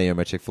 Closed on Sunday, you're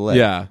my Chick-fil-A.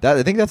 Yeah.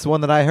 I think that's the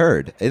one that I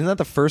heard. Isn't that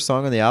the first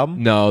song on the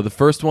album? No, the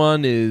first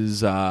one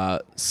is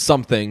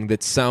something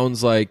that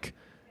sounds like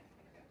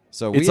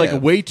So it's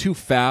like way too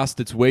fast.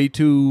 It's way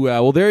too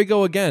well. There you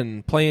go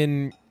again,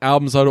 playing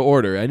albums out of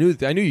order. I knew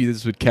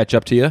this would catch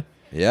up to you.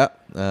 Yeah.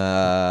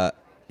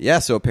 Yeah,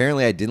 so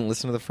apparently I didn't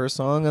listen to the first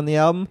song on the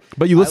album.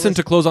 But you listened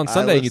to Close on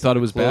Sunday and you thought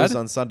it was bad? Close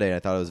on Sunday and I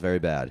thought it was very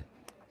bad.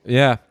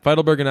 Yeah,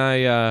 Feidelberg and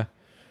I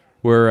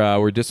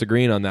were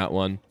disagreeing on that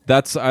one.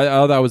 I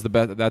thought that was the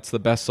best. That's the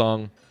best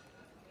song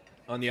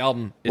on the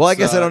album. Well, I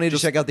guess I don't need to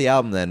check out the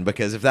album then,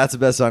 because if that's the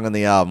best song on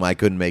the album, I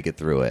couldn't make it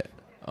through it.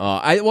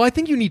 I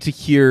think you need to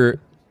hear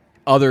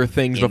other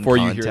things In before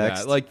you hear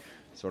context? that. Like,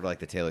 Sort of like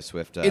the Taylor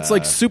Swift. It's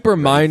like super Ready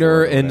for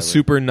minor It or and whatever.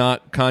 super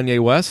not Kanye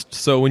West.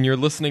 So when you're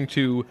listening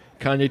to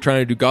Kanye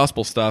trying to do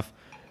gospel stuff,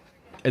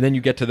 and then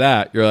you get to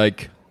that, you're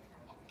like,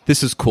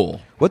 this is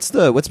cool. What's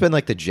been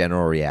like the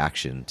general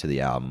reaction to the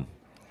album?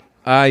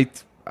 I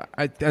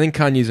think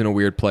Kanye's in a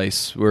weird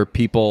place where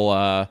people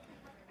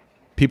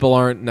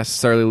aren't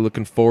necessarily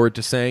looking forward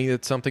to saying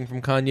that something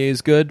from Kanye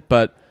is good,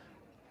 but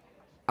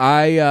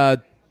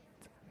JF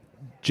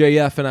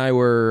and I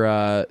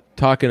were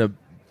talking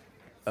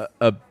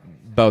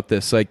about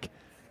this. Like,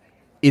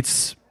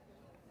 it's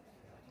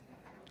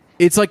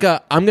like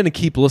I'm going to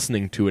keep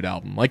listening to it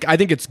album. Like, I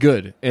think it's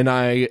good, and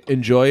I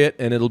enjoy it,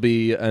 and it'll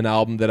be an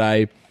album that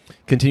I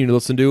continue to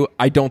listen to.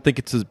 I don't think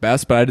it's his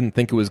best, but I didn't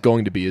think it was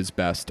going to be his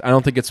best. I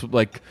don't think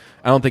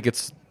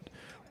it's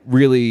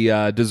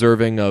really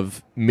deserving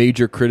of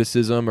major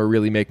criticism or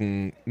really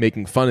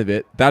making fun of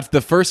it. That's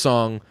the first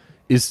song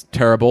is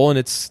terrible, and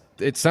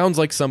it sounds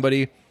like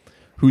somebody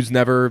who's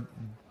never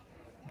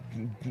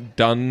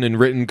done and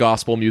written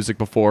gospel music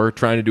before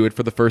trying to do it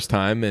for the first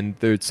time,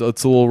 and it's a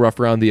little rough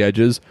around the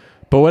edges.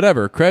 But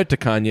whatever. Credit to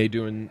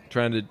Kanye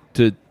trying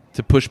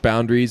to push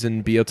boundaries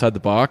and be outside the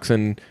box,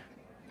 and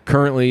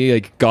currently,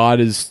 like, God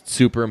is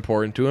super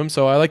important to him,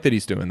 so I like that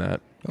he's doing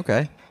that.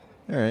 Okay.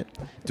 All right.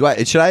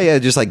 Should I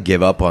just like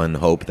give up on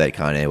hope that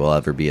Kanye will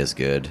ever be as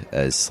good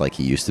as like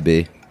he used to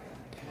be?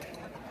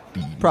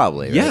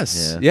 Probably. Right?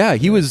 Yes. Yeah,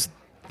 he was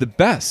the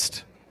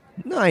best.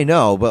 No, I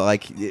know, but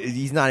like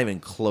he's not even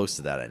close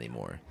to that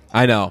anymore.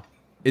 I know.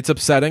 It's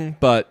upsetting,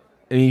 but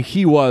I mean,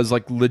 he was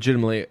like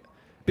legitimately.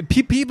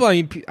 People, I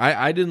mean,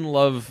 I didn't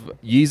love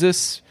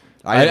Yeezus.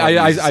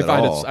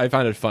 I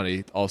find it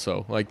funny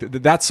also. Like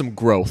that's some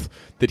growth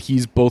that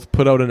he's both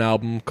put out an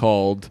album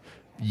called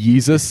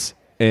Yeezus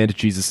and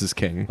Jesus is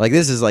King. Like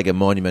this is like a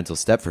monumental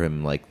step for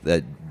him, like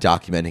that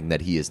documenting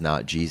that he is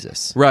not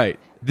Jesus. Right.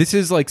 This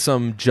is like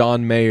some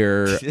John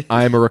Mayer,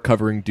 I'm a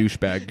recovering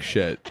douchebag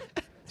shit.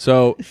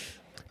 So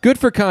good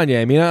for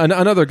Kanye. I mean,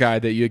 another guy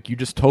that you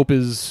just hope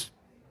is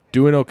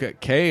doing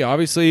okay.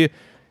 Obviously,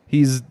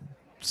 he's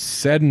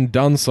said and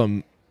done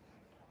some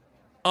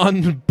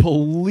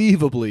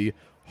unbelievably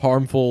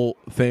harmful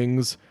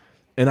things,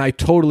 and I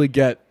totally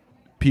get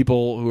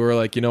people who are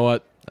like, you know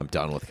what? I'm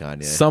done with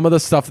Kanye. Some of the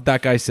stuff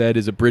that guy said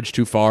is a bridge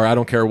too far. I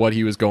don't care what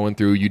he was going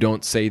through. You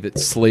don't say that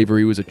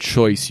slavery was a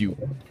choice.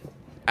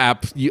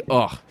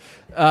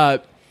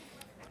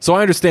 So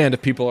I understand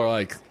if people are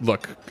like,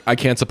 look, I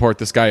can't support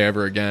this guy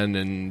ever again,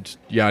 and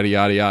yada,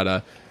 yada,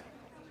 yada.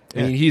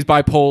 I mean, he's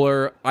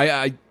bipolar.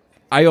 I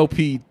hope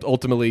he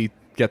ultimately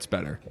gets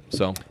better.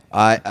 So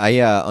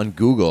on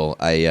Google,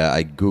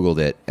 I Googled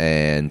it,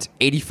 and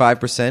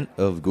 85%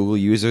 of Google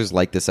users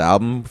like this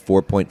album,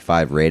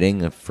 4.5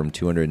 rating from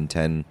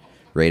 210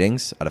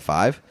 ratings out of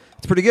 5.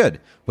 It's pretty good.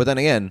 But then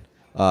again,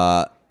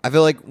 I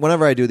feel like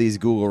whenever I do these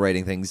Google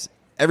rating things,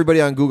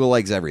 everybody on Google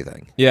likes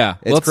everything. Yeah.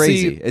 It's let's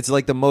crazy. see. It's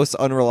like the most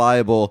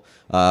unreliable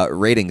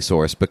rating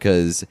source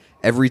because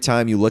every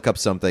time you look up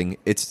something,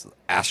 it's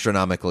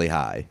astronomically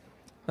high.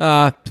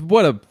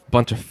 What a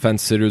bunch of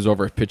fence sitters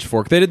over at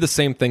Pitchfork. They did the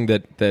same thing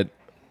that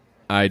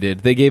I did.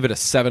 They gave it a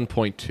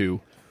 7.2.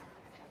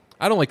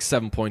 I don't like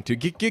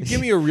 7.2. Give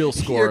me a real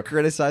score. You're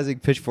criticizing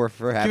Pitchfork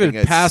for having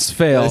it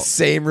pass-fail. the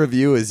same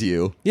review as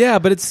you. Yeah,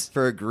 but it's...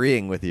 For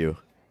agreeing with you.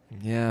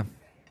 Yeah.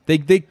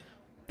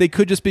 They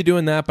could just be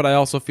doing that, but I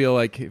also feel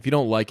like if you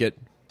don't like it,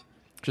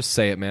 just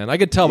say it, man. I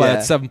could tell by that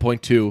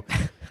 7.2.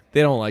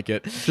 They don't like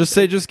it. Just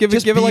give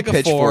it like a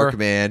Pitchfork, 4.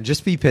 man.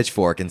 Just be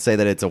Pitchfork and say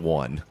that it's a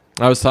 1.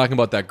 I was talking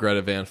about that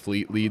Greta Van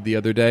Fleet lead the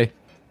other day,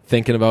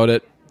 thinking about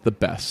it, the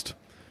best.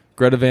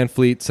 Greta Van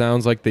Fleet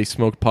sounds like they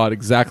smoked pot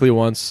exactly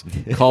once,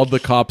 called the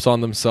cops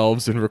on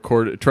themselves, and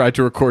tried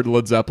to record a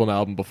Led Zeppelin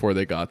album before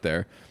they got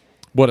there.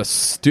 What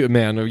a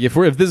man! If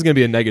this is going to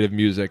be a negative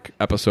music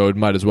episode,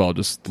 might as well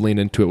just lean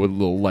into it with a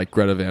little like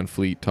Greta Van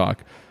Fleet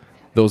talk.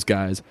 Those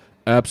guys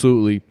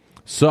absolutely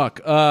suck.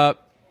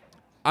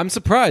 I'm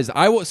surprised.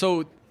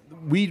 So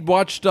we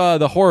watched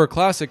the horror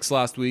classics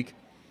last week,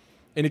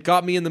 and it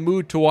got me in the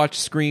mood to watch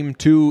Scream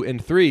 2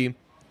 and 3.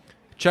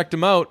 Checked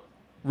them out,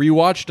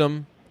 rewatched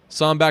them,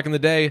 saw them back in the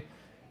day.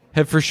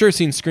 Have for sure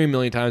seen Scream a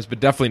million times, but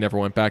definitely never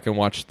went back and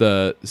watched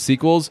the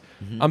sequels.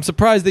 Mm-hmm. I'm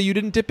surprised that you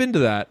didn't dip into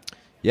that.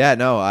 Yeah,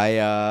 no,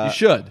 you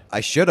should.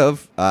 I should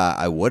have.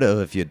 I would have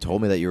if you had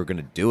told me that you were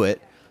going to do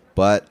it.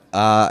 But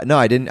no,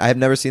 I didn't. I have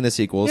never seen the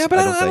sequels. Yeah, but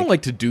I don't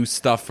like to do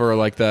stuff for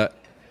like that.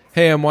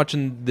 Hey, I'm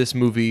watching this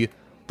movie.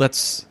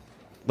 Let's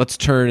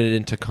turn it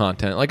into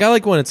content. Like I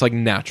like when it's like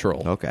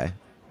natural. Okay.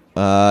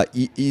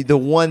 The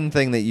one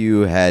thing that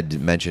you had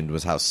mentioned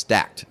was how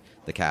stacked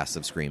the cast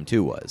of Scream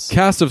 2 was.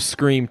 Cast of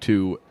Scream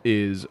 2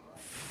 is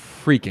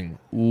freaking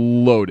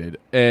loaded,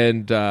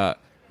 and I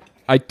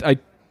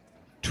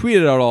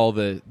tweeted out all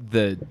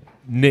the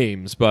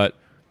names, but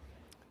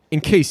in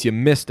case you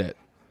missed it,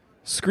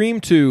 Scream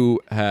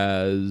 2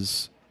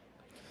 has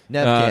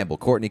Nev Campbell,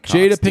 Courtney Cox,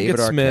 Jada David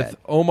Pinkett Smith,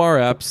 Omar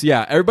Epps.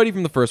 Yeah, everybody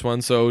from the first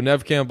one. So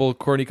Nev Campbell,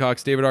 Courtney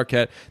Cox, David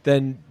Arquette.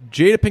 Then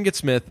Jada Pinkett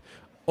Smith,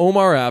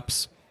 Omar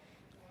Epps,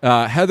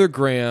 Heather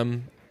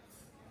Graham,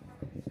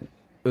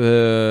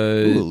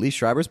 Ooh, Lee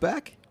Schreiber's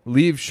back?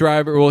 Liev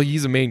Schreiber. Well,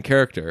 he's a main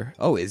character.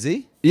 Oh, is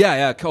he?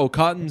 Yeah. Oh,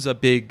 Cotton's a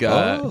big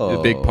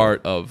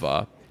part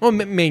of.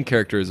 Main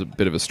character is a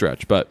bit of a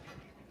stretch, but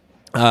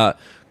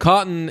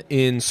Cotton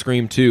in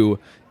Scream 2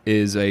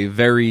 is a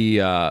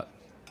very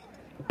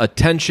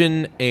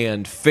attention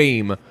and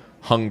fame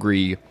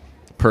hungry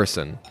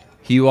person.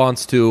 He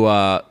wants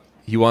to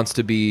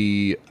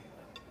be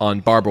on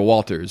Barbara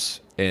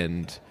Walters,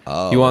 and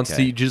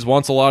he just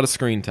wants a lot of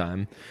screen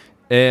time.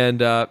 And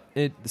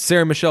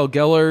Sarah Michelle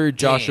Gellar,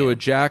 Joshua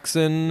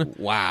Jackson.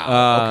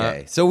 Wow.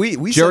 Okay. So we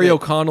Jerry said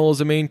O'Connell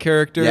is a main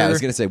character. Yeah, I was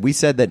going to say, we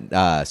said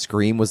that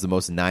Scream was the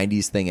most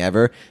 90s thing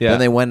ever. Yeah. Then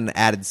they went and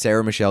added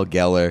Sarah Michelle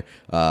Gellar,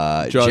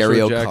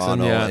 Jerry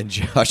O'Connell, and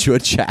Joshua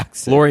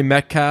Jackson. Laurie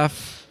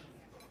Metcalf.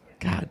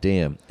 God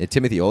damn. And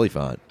Timothy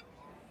Olyphant.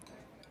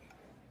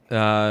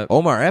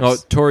 Omar Epps. Oh,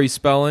 Tori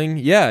Spelling.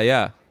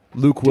 Yeah.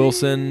 Luke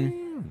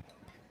Wilson.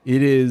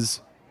 It is.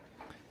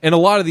 And a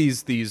lot of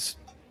these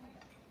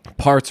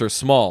parts are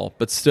small,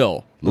 but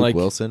still. Luke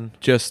Wilson.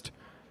 Just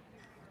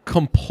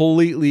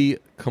completely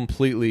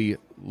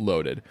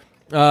loaded.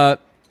 And,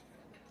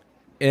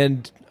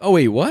 oh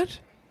wait, what?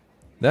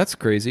 That's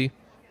crazy.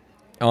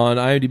 On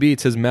IMDb, it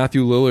says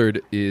Matthew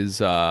Lillard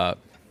is an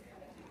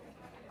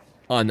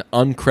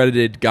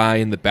uncredited guy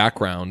in the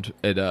background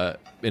in a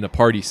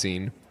party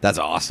scene. That's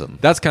awesome.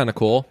 That's kind of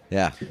cool.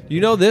 Yeah.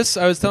 You know this?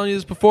 I was telling you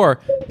this before.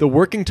 The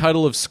working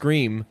title of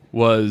Scream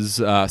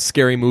was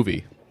Scary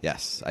Movie.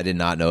 Yes, I did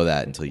not know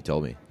that until you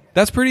told me.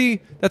 That's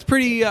pretty.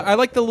 I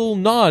like the little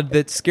nod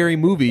that Scary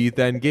Movie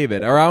then gave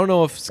it. Or I don't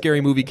know if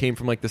Scary Movie came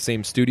from like the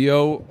same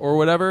studio or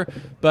whatever.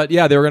 But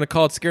yeah, they were going to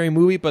call it Scary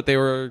Movie, but they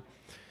were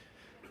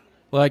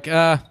like,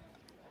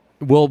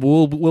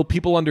 will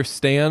people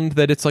understand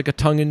that it's like a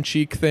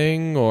tongue-in-cheek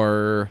thing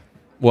or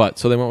what?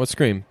 So they went with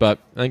Scream. But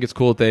I think it's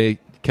cool that they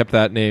kept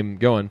that name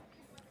going.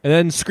 And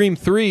then Scream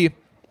 3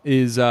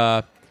 is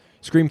on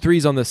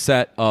the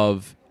set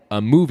of a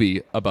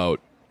movie about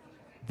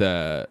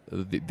the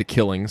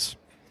killings.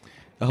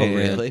 Oh, And,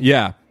 really?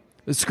 Yeah.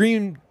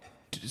 Scream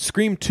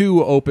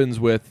 2 opens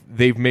with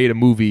they've made a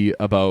movie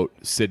about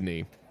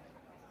Sydney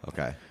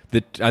Okay.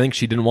 that I think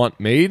she didn't want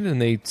made,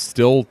 and they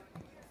still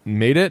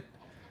made it.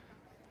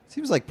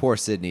 Seems like poor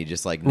Sydney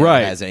just like never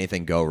Right. has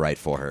anything go right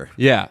for her.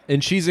 Yeah,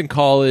 and she's in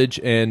college,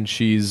 and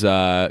she's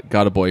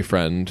got a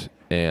boyfriend,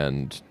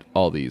 and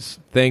all these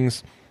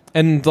things,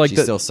 and like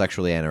She's still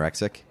sexually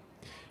anorexic.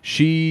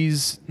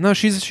 she's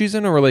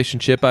in a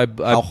relationship.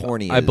 How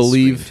horny I is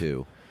believe.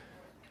 Scream 2?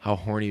 How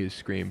horny is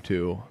Scream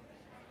 2?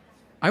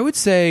 I would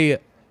say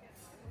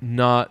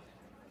not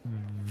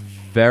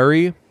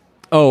very.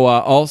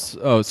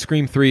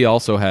 Scream 3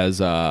 also has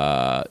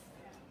why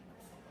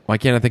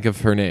can't I think of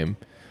her name?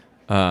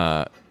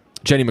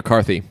 Jenny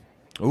McCarthy.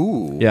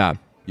 Ooh. Yeah.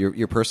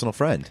 Your personal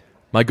friend.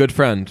 My good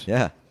friend.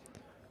 Yeah.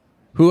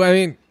 Who, I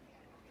mean,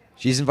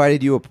 She's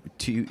invited you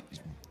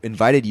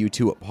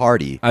to a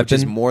party, I've which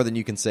is been- more than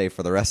you can say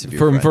for the rest of your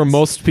for friends.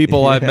 most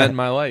people I've Yeah. met in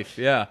my life.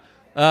 Yeah.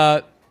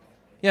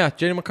 Yeah,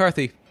 Jenny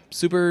McCarthy.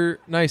 Super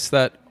nice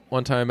that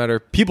one time I met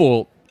her.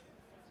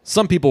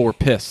 Some people were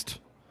pissed,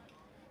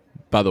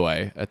 by the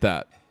way, at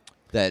that.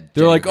 That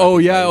They're Jenny like, "Oh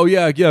McCarthy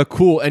yeah,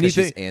 cool. she's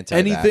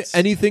anti-vax.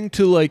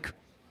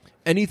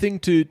 Anything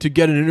to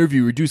get an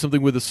interview or do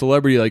something with a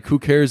celebrity. Like, who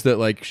cares that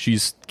like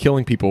she's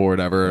killing people or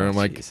whatever?" And I'm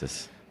like,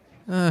 Jesus.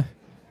 kind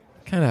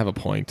of have a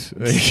point.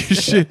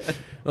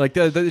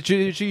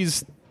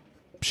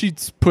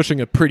 She's pushing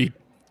a pretty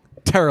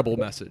terrible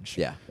message.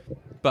 Yeah.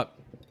 But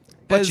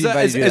she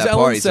invited you to that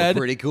Ellen party, so said,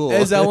 pretty cool.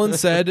 as Ellen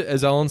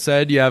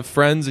said, you have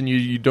friends, and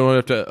you don't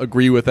have to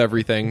agree with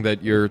everything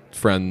that your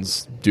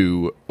friends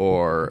do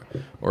or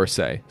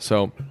say.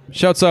 So,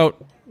 shouts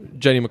out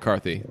Jenny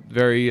McCarthy,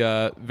 very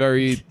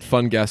very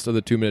fun guest of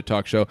the 2 Minute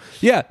Talk Show.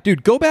 Yeah,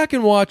 dude, go back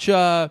and watch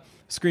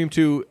Scream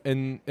 2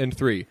 and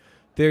 3.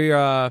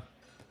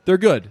 They're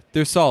good.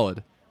 They're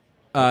solid.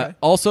 Okay.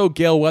 Also,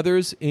 Gale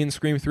Weathers in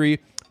Scream 3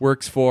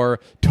 works for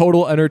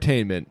Total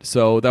Entertainment.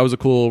 So that was a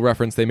cool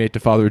reference they made to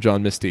Father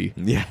John Misty.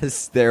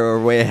 Yes, they were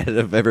way ahead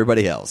of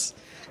everybody else.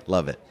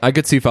 Love it. I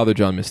could see Father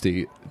John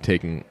Misty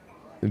being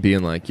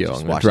like, yo,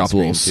 Just I'm going to watching drop a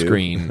little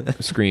Scream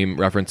Scream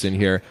reference in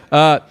here.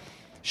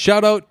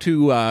 Shout out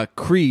to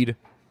Creed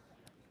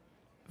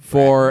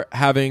for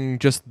having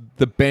just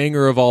the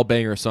banger of all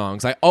banger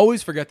songs. I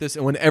always forget this,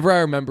 and whenever I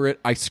remember it,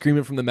 I scream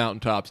it from the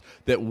mountaintops,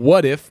 that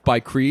What If by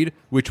Creed,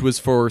 which was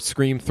for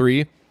Scream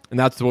 3, and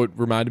that's what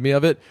reminded me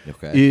of it,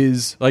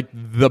 is like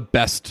the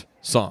best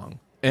song.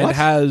 And What?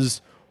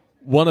 has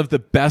one of the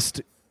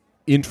best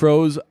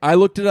intros. I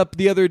looked it up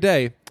the other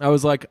day. I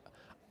was like,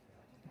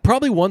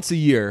 probably once a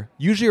year,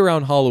 usually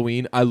around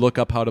Halloween, I look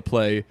up how to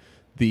play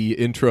the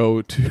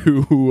intro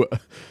to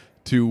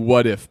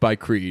What If by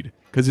Creed,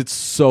 because it's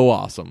so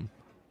awesome.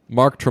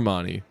 Mark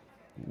Tremonti,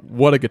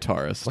 what a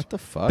guitarist. What the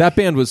fuck? That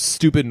band was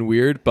stupid and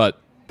weird,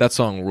 but that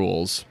song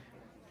rules.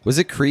 Was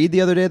it Creed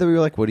the other day that we were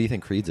like, what do you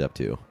think Creed's up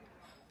to?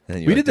 And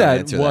then you We were like, did "Don't that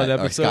answer one that."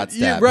 Or episode. Scott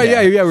Yeah, Stapp, right,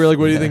 yeah. We're like,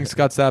 what do you think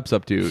Scott Stapp's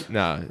up to?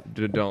 Nah,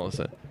 don't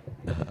listen.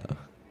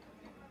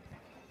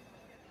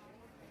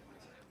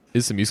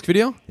 Is the music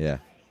video? Yeah.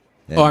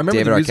 Oh, I remember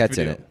David the music Arquette's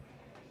video. in it.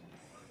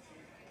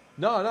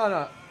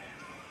 No.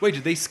 Wait,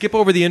 did they skip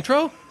over the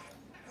intro?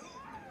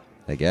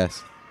 I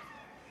guess.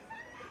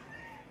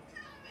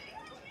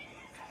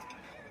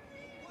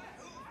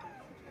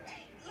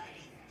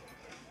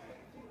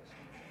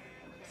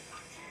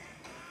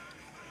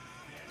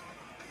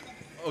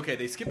 Okay,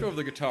 they skipped over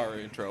the guitar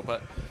intro,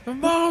 but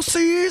all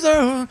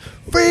season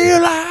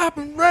feel like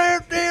I'm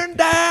drifting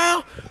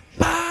down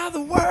by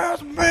the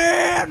world's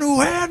man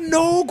who had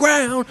no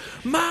ground.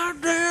 My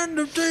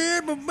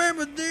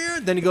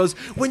then he goes,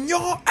 when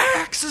your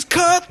axe is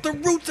cut, the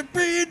roots are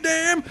pretty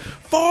damn.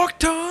 Forked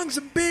tongues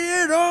and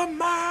bitter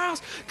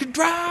miles could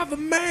drive a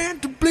man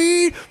to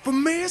bleed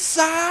from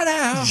inside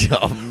out.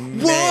 Oh,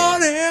 man.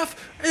 What if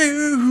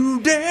you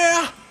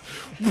dare?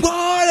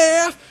 What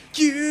if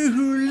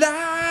you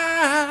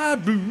lie?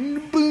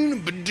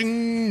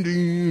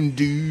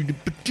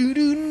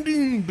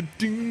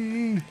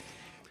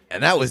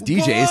 And that was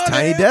DJ's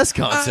Tiny Desk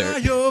I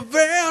concert.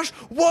 avenge?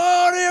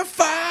 What if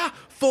I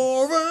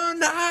for a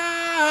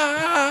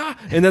night?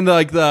 And then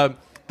the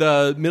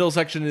middle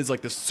section is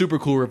like the super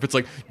cool riff. It's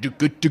like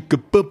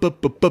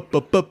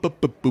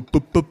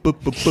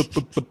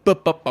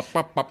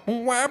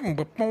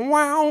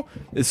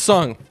this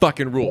song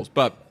fucking rules.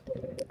 But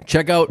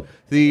check out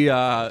Creed.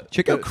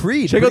 Check out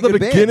the Pretty good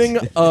beginning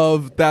band.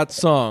 of that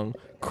song,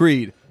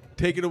 Creed.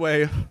 Take it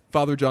away,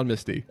 Father John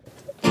Misty.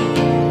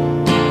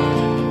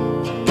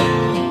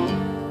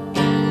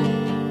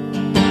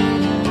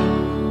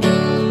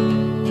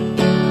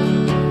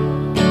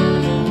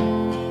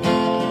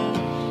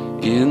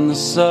 In the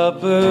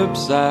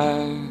suburbs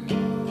I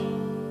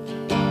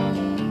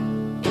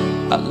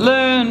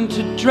learned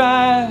to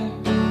drive,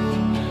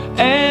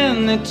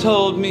 and they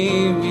told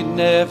me we'd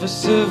never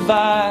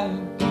survive.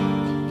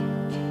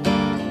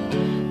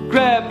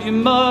 Grab your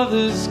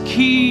mother's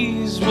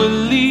keys, we're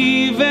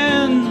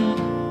leaving.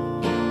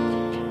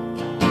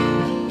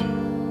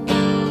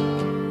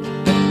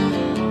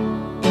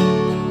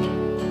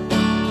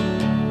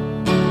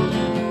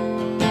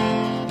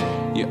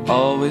 You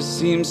always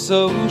seem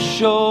so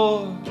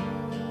sure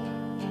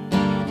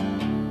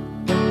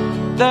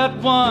that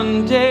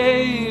one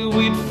day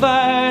we'd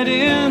fight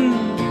in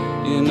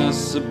a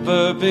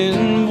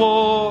suburban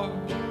war.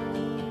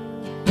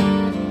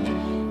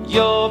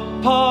 Your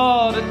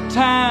part of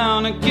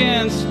town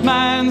against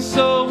mine,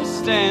 so we're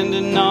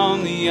standing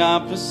on the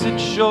opposite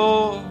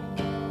shore.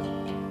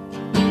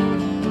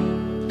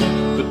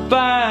 But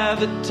by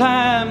the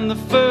time the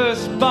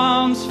first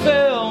bombs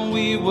fell,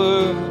 we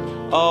were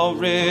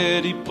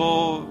already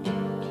bored.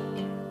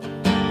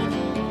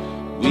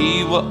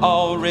 We were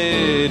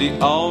already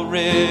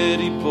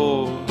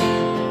bored.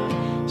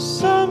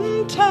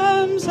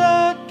 Sometimes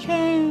I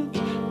can't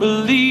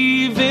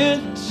believe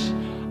it.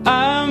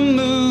 I'm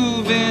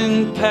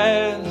moving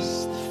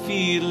past the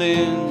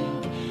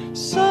feeling.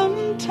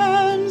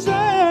 Sometimes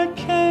I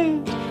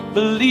can't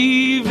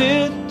believe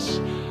it.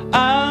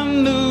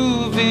 I'm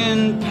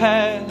moving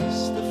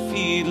past the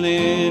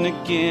feeling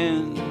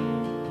again.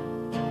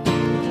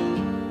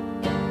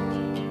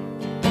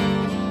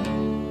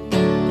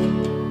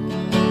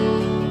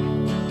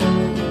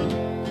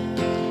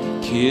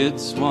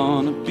 Kids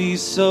wanna be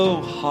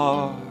so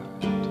hard,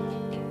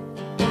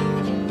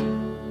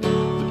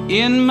 but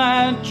in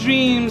my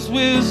dreams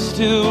we're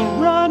still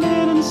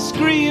running and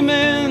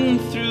screaming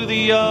through the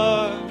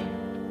yard.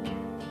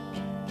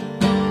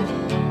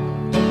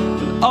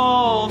 And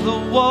all the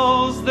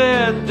walls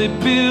that they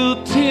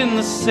built in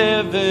the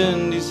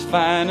 70s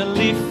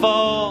finally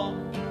fall.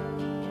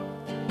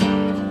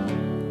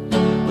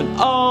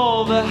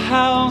 All the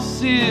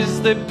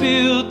houses they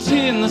built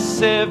in the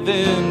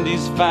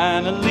 70s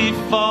finally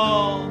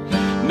fall.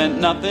 Meant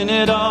nothing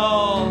at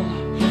all.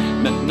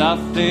 Meant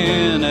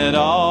nothing at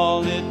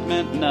all. It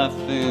meant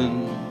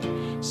nothing.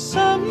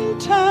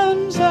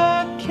 Sometimes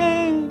I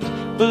can't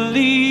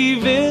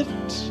believe it.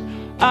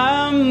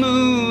 I'm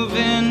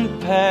moving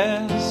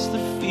past the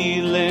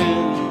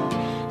feeling.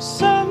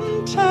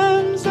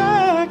 Sometimes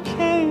I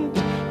can't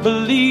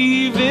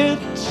believe it.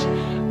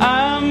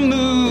 I'm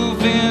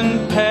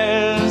moving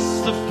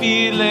past the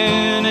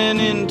feeling and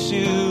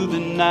into the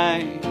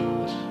night.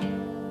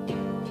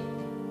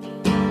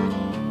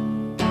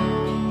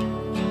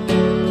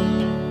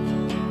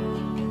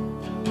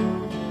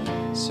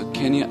 So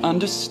can you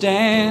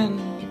understand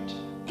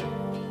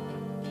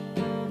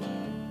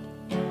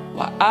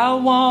why I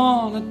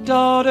want a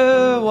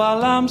daughter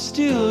while I'm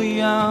still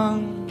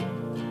young?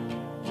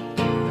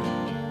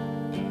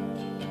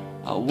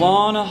 I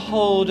wanna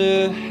hold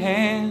her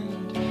hand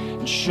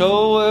and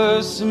show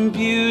her some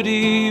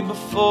beauty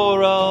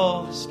before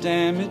all this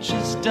damage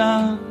is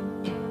done.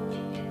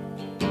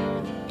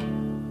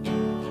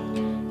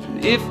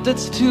 And if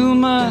that's too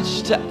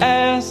much to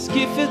ask,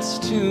 if it's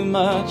too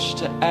much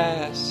to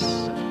ask,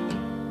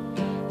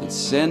 then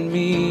send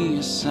me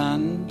a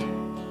son.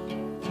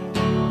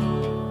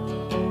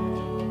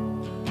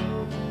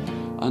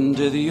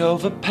 Under the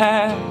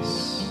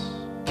overpass,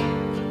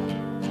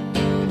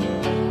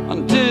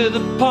 under the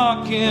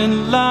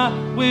parking lot,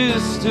 we're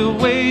still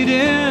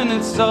waiting,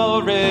 it's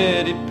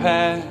already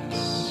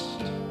past.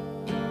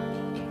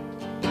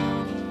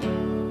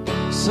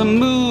 So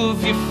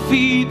move your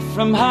feet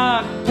from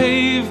hot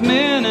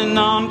pavement and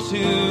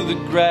onto the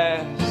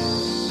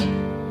grass,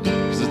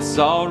 'cause it's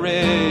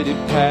already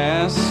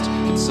past,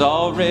 it's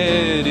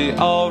already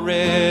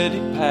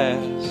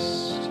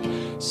past.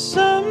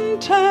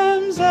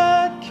 Sometimes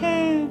I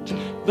can't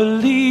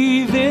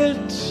believe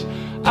it,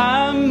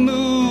 I'm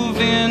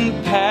moving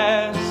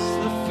past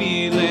the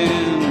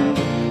feeling.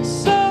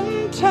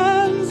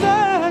 Sometimes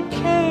I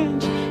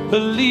can't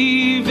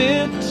believe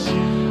it,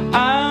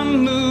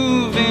 I'm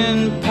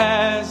moving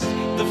past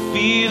the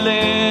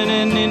feeling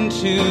and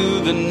into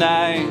the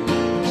night.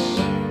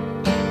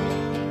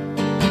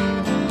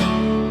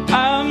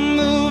 I'm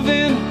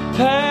moving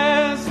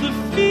past the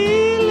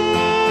feeling.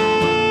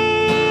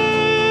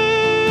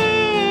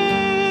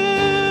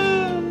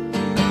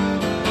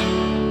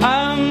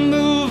 I'm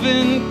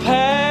moving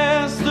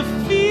past the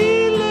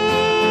feeling.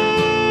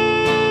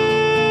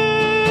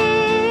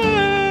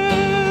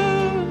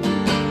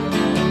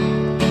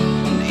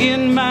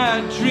 In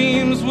my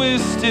dreams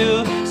we're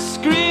still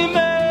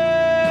screaming.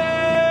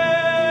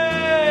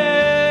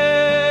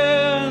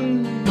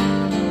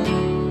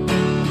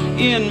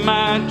 In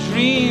my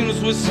dreams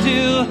we're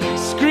still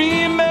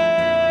screaming.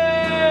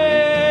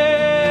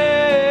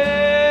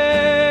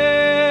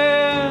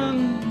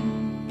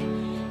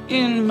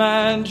 In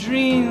my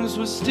dreams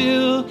we're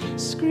still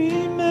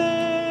screaming.